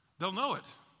 They'll know it.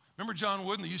 Remember John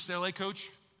Wooden, the UCLA coach?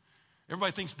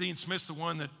 Everybody thinks Dean Smith's the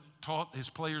one that taught his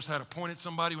players how to point at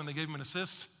somebody when they gave him an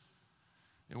assist.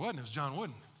 It wasn't. It was John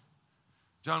Wooden.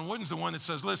 John Wooden's the one that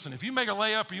says, listen, if you make a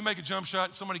layup or you make a jump shot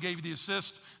and somebody gave you the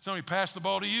assist, somebody passed the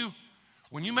ball to you,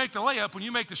 when you make the layup, when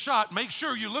you make the shot, make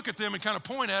sure you look at them and kind of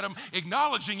point at them,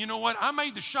 acknowledging, you know what, I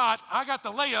made the shot, I got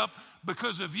the layup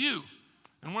because of you.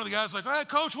 And one of the guys like, hey,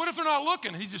 coach, what if they're not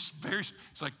looking? And he's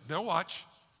like, they'll watch,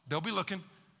 they'll be looking.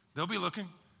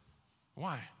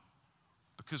 Why?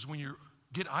 Because when you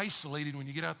get isolated, when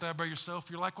you get out there by yourself,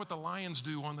 you're like what the lions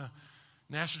do on the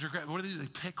National Geographic. What do? They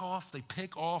pick off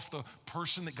the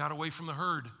person that got away from the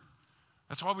herd.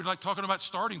 That's why we like talking about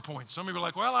starting points. Some people are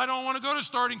like, well, I don't want to go to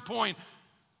starting point.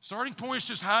 Starting point is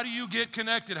just how do you get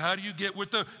connected? How do you get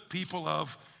with the people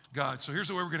of God? So here's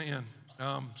the way we're going to end. It's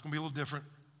going to be a little different.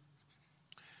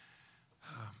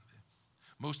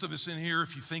 Most of us in here,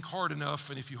 if you think hard enough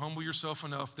and if you humble yourself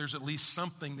enough, there's at least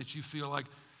something that you feel like,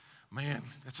 man,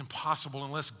 that's impossible.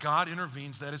 Unless God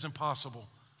intervenes, that is impossible.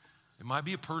 It might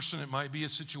be a person, it might be a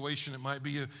situation, it might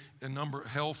be a number,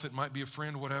 health, it might be a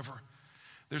friend, whatever.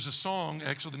 There's a song,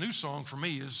 actually the new song for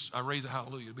me is I Raise a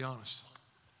Hallelujah, to be honest.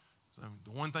 So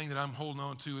the one thing that I'm holding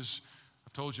on to is,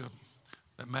 I've told you,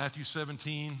 that Matthew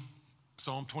 17,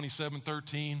 Psalm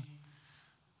 27:13.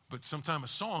 But sometimes a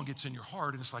song gets in your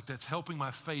heart and it's like, that's helping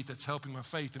my faith, that's helping my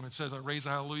faith. And it says, I raise a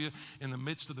hallelujah in the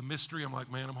midst of the mystery. I'm like,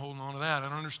 man, I'm holding on to that. I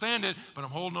don't understand it, but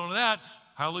I'm holding on to that.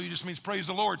 Hallelujah just means praise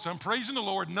the Lord. So I'm praising the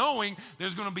Lord knowing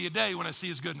there's going to be a day when I see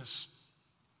his goodness.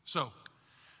 So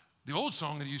the old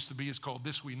song that it used to be is called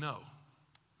This We Know.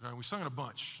 Right, we sung it a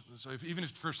bunch. So even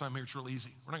if it's the first time here, it's real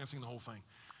easy. We're not going to sing the whole thing,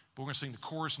 but we're going to sing the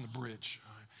chorus and the bridge.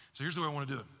 All right. So here's the way I want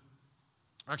to do it.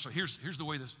 Actually, here's the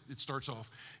way it starts off.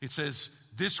 It says,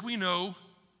 this we know,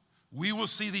 we will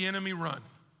see the enemy run.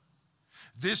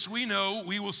 This we know,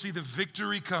 we will see the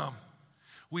victory come.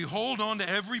 We hold on to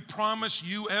every promise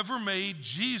you ever made.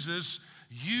 Jesus,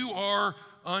 you are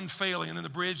unfailing. And then the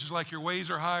bridge is like your ways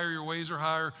are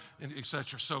higher, and et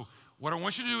cetera. So what I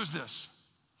want you to do is this.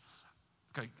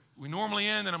 Okay, we normally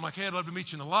end, and I'm like, hey, I'd love to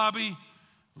meet you in the lobby.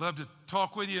 Love to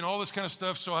talk with you and all this kind of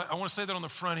stuff. So I want to say that on the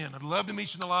front end. I'd love to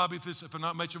meet you in the lobby if I've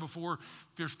not met you before.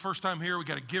 If you're first time here, we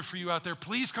got a gift for you out there.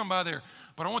 Please come by there.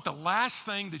 But I want the last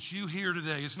thing that you hear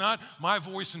today. It's not my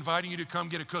voice inviting you to come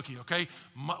get a cookie, okay?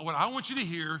 What I want you to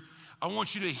hear, I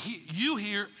want you to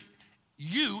hear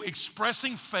you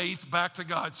expressing faith back to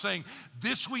God, saying,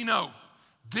 this we know,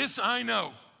 this I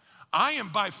know. I am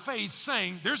by faith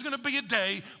saying there's going to be a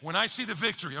day when I see the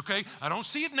victory, okay? I don't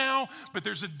see it now, but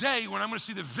there's a day when I'm going to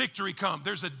see the victory come.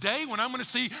 There's a day when I'm going to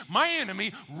see my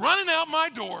enemy running out my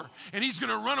door, and he's going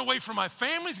to run away from my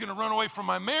family. He's going to run away from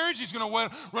my marriage. He's going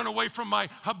to run away from my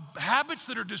habits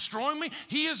that are destroying me.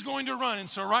 He is going to run. And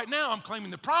so right now I'm claiming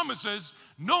the promises,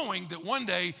 knowing that one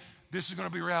day this is going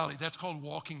to be reality. That's called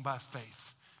walking by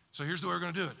faith. So here's the way we're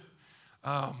going to do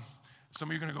it. Some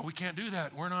of you are going to go, we can't do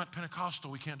that. We're not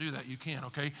Pentecostal. We can't do that. You can,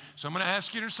 okay? So I'm going to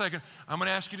ask you in a second. I'm going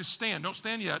to ask you to stand. Don't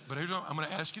stand yet, but I'm going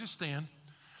to ask you to stand.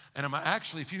 And I'm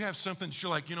actually, if you have something that you're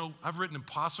like, I've written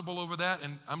impossible over that,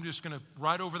 and I'm just going to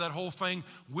write over that whole thing.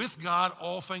 With God,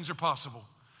 all things are possible.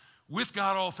 With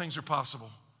God, all things are possible.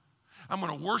 I'm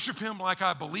going to worship him like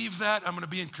I believe that. I'm going to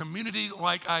be in community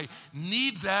like I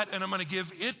need that, and I'm going to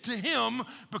give it to him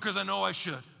because I know I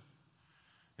should.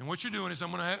 And what you're doing is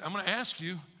I'm going to ask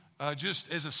you,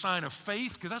 just as a sign of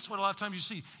faith, because that's what a lot of times you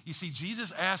see. You see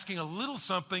Jesus asking a little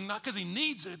something, not because he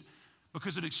needs it,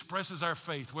 because it expresses our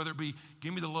faith, whether it be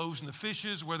give me the loaves and the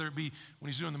fishes, whether it be when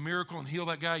he's doing the miracle and heal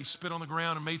that guy, he spit on the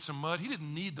ground and made some mud. He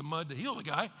didn't need the mud to heal the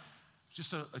guy. It's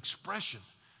just an expression.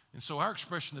 And so our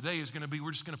expression today is going to be,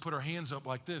 we're just going to put our hands up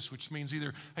like this, which means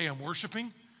either, hey, I'm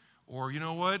worshiping, or you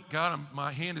know what, God,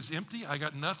 my hand is empty. I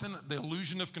got nothing. The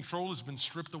illusion of control has been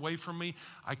stripped away from me.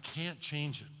 I can't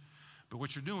change it. But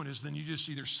what you're doing is then you just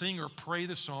either sing or pray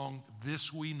the song,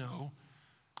 This We Know,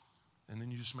 and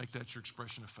then you just make that your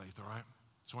expression of faith, all right?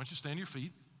 So why don't you stand to your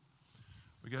feet?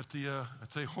 We got I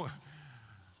tell you what,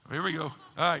 here we go. All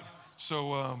right,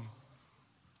 so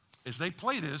as they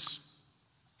play this,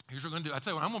 here's what we're going to do. I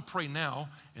tell you what, I'm going to pray now,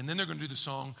 and then they're going to do the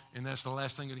song, and that's the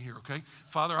last thing you're going to hear, okay?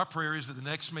 Father, our prayer is that the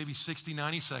next maybe 60,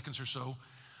 90 seconds or so,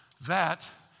 that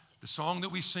the song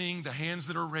that we sing, the hands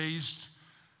that are raised,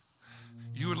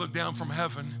 you would look down from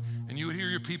heaven and you would hear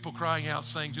your people crying out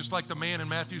saying, just like the man in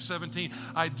Matthew 17,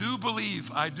 I do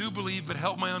believe, but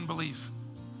help my unbelief.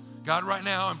 God, right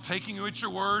now, I'm taking you at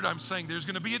your word. I'm saying there's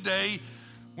going to be a day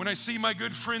when I see my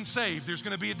good friend saved. There's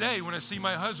going to be a day when I see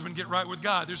my husband get right with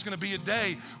God. There's going to be a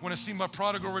day when I see my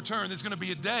prodigal return. There's going to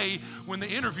be a day when the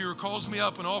interviewer calls me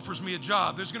up and offers me a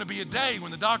job. There's going to be a day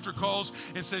when the doctor calls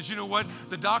and says, you know what,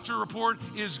 the doctor report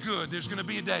is good. There's going to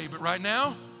be a day. But right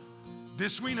now,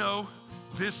 this we know,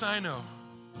 this I know.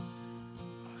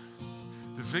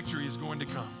 The victory is going to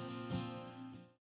come.